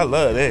like, I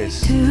love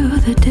this. To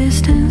the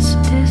distance.